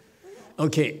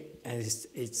 Okay.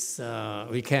 It's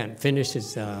we can't finish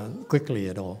this quickly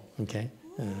at all. Okay.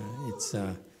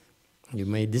 You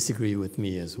may disagree with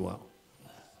me as well.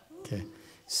 Okay.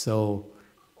 So.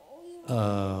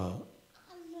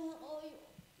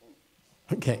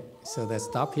 Okay, so let's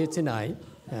stop here tonight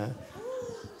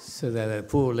so that the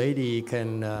poor lady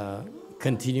can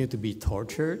continue to be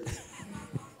tortured.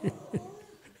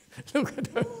 Look at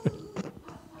her.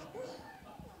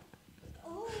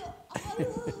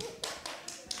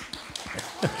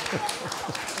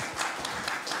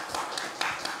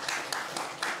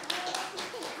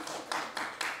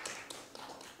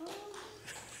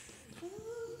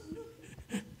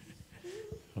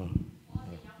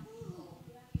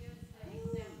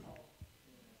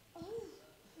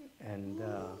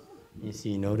 You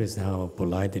see, notice how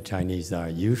polite the Chinese are.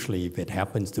 Usually, if it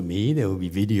happens to me, they will be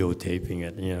videotaping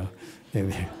it, you know.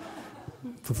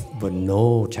 But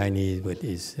no Chinese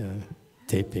is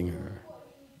taping her.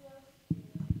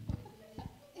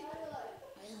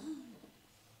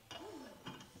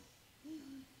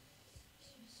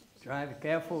 Drive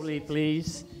carefully,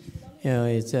 please. You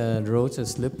know, the roads are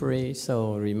slippery,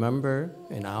 so remember,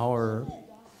 in our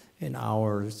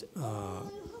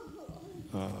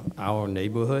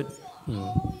neighborhood,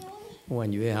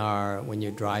 when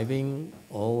you're driving,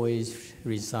 always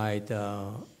recite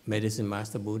Medicine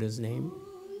Master Buddha's name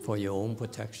for your own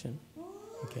protection.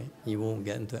 Okay, you won't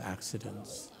get into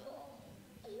accidents.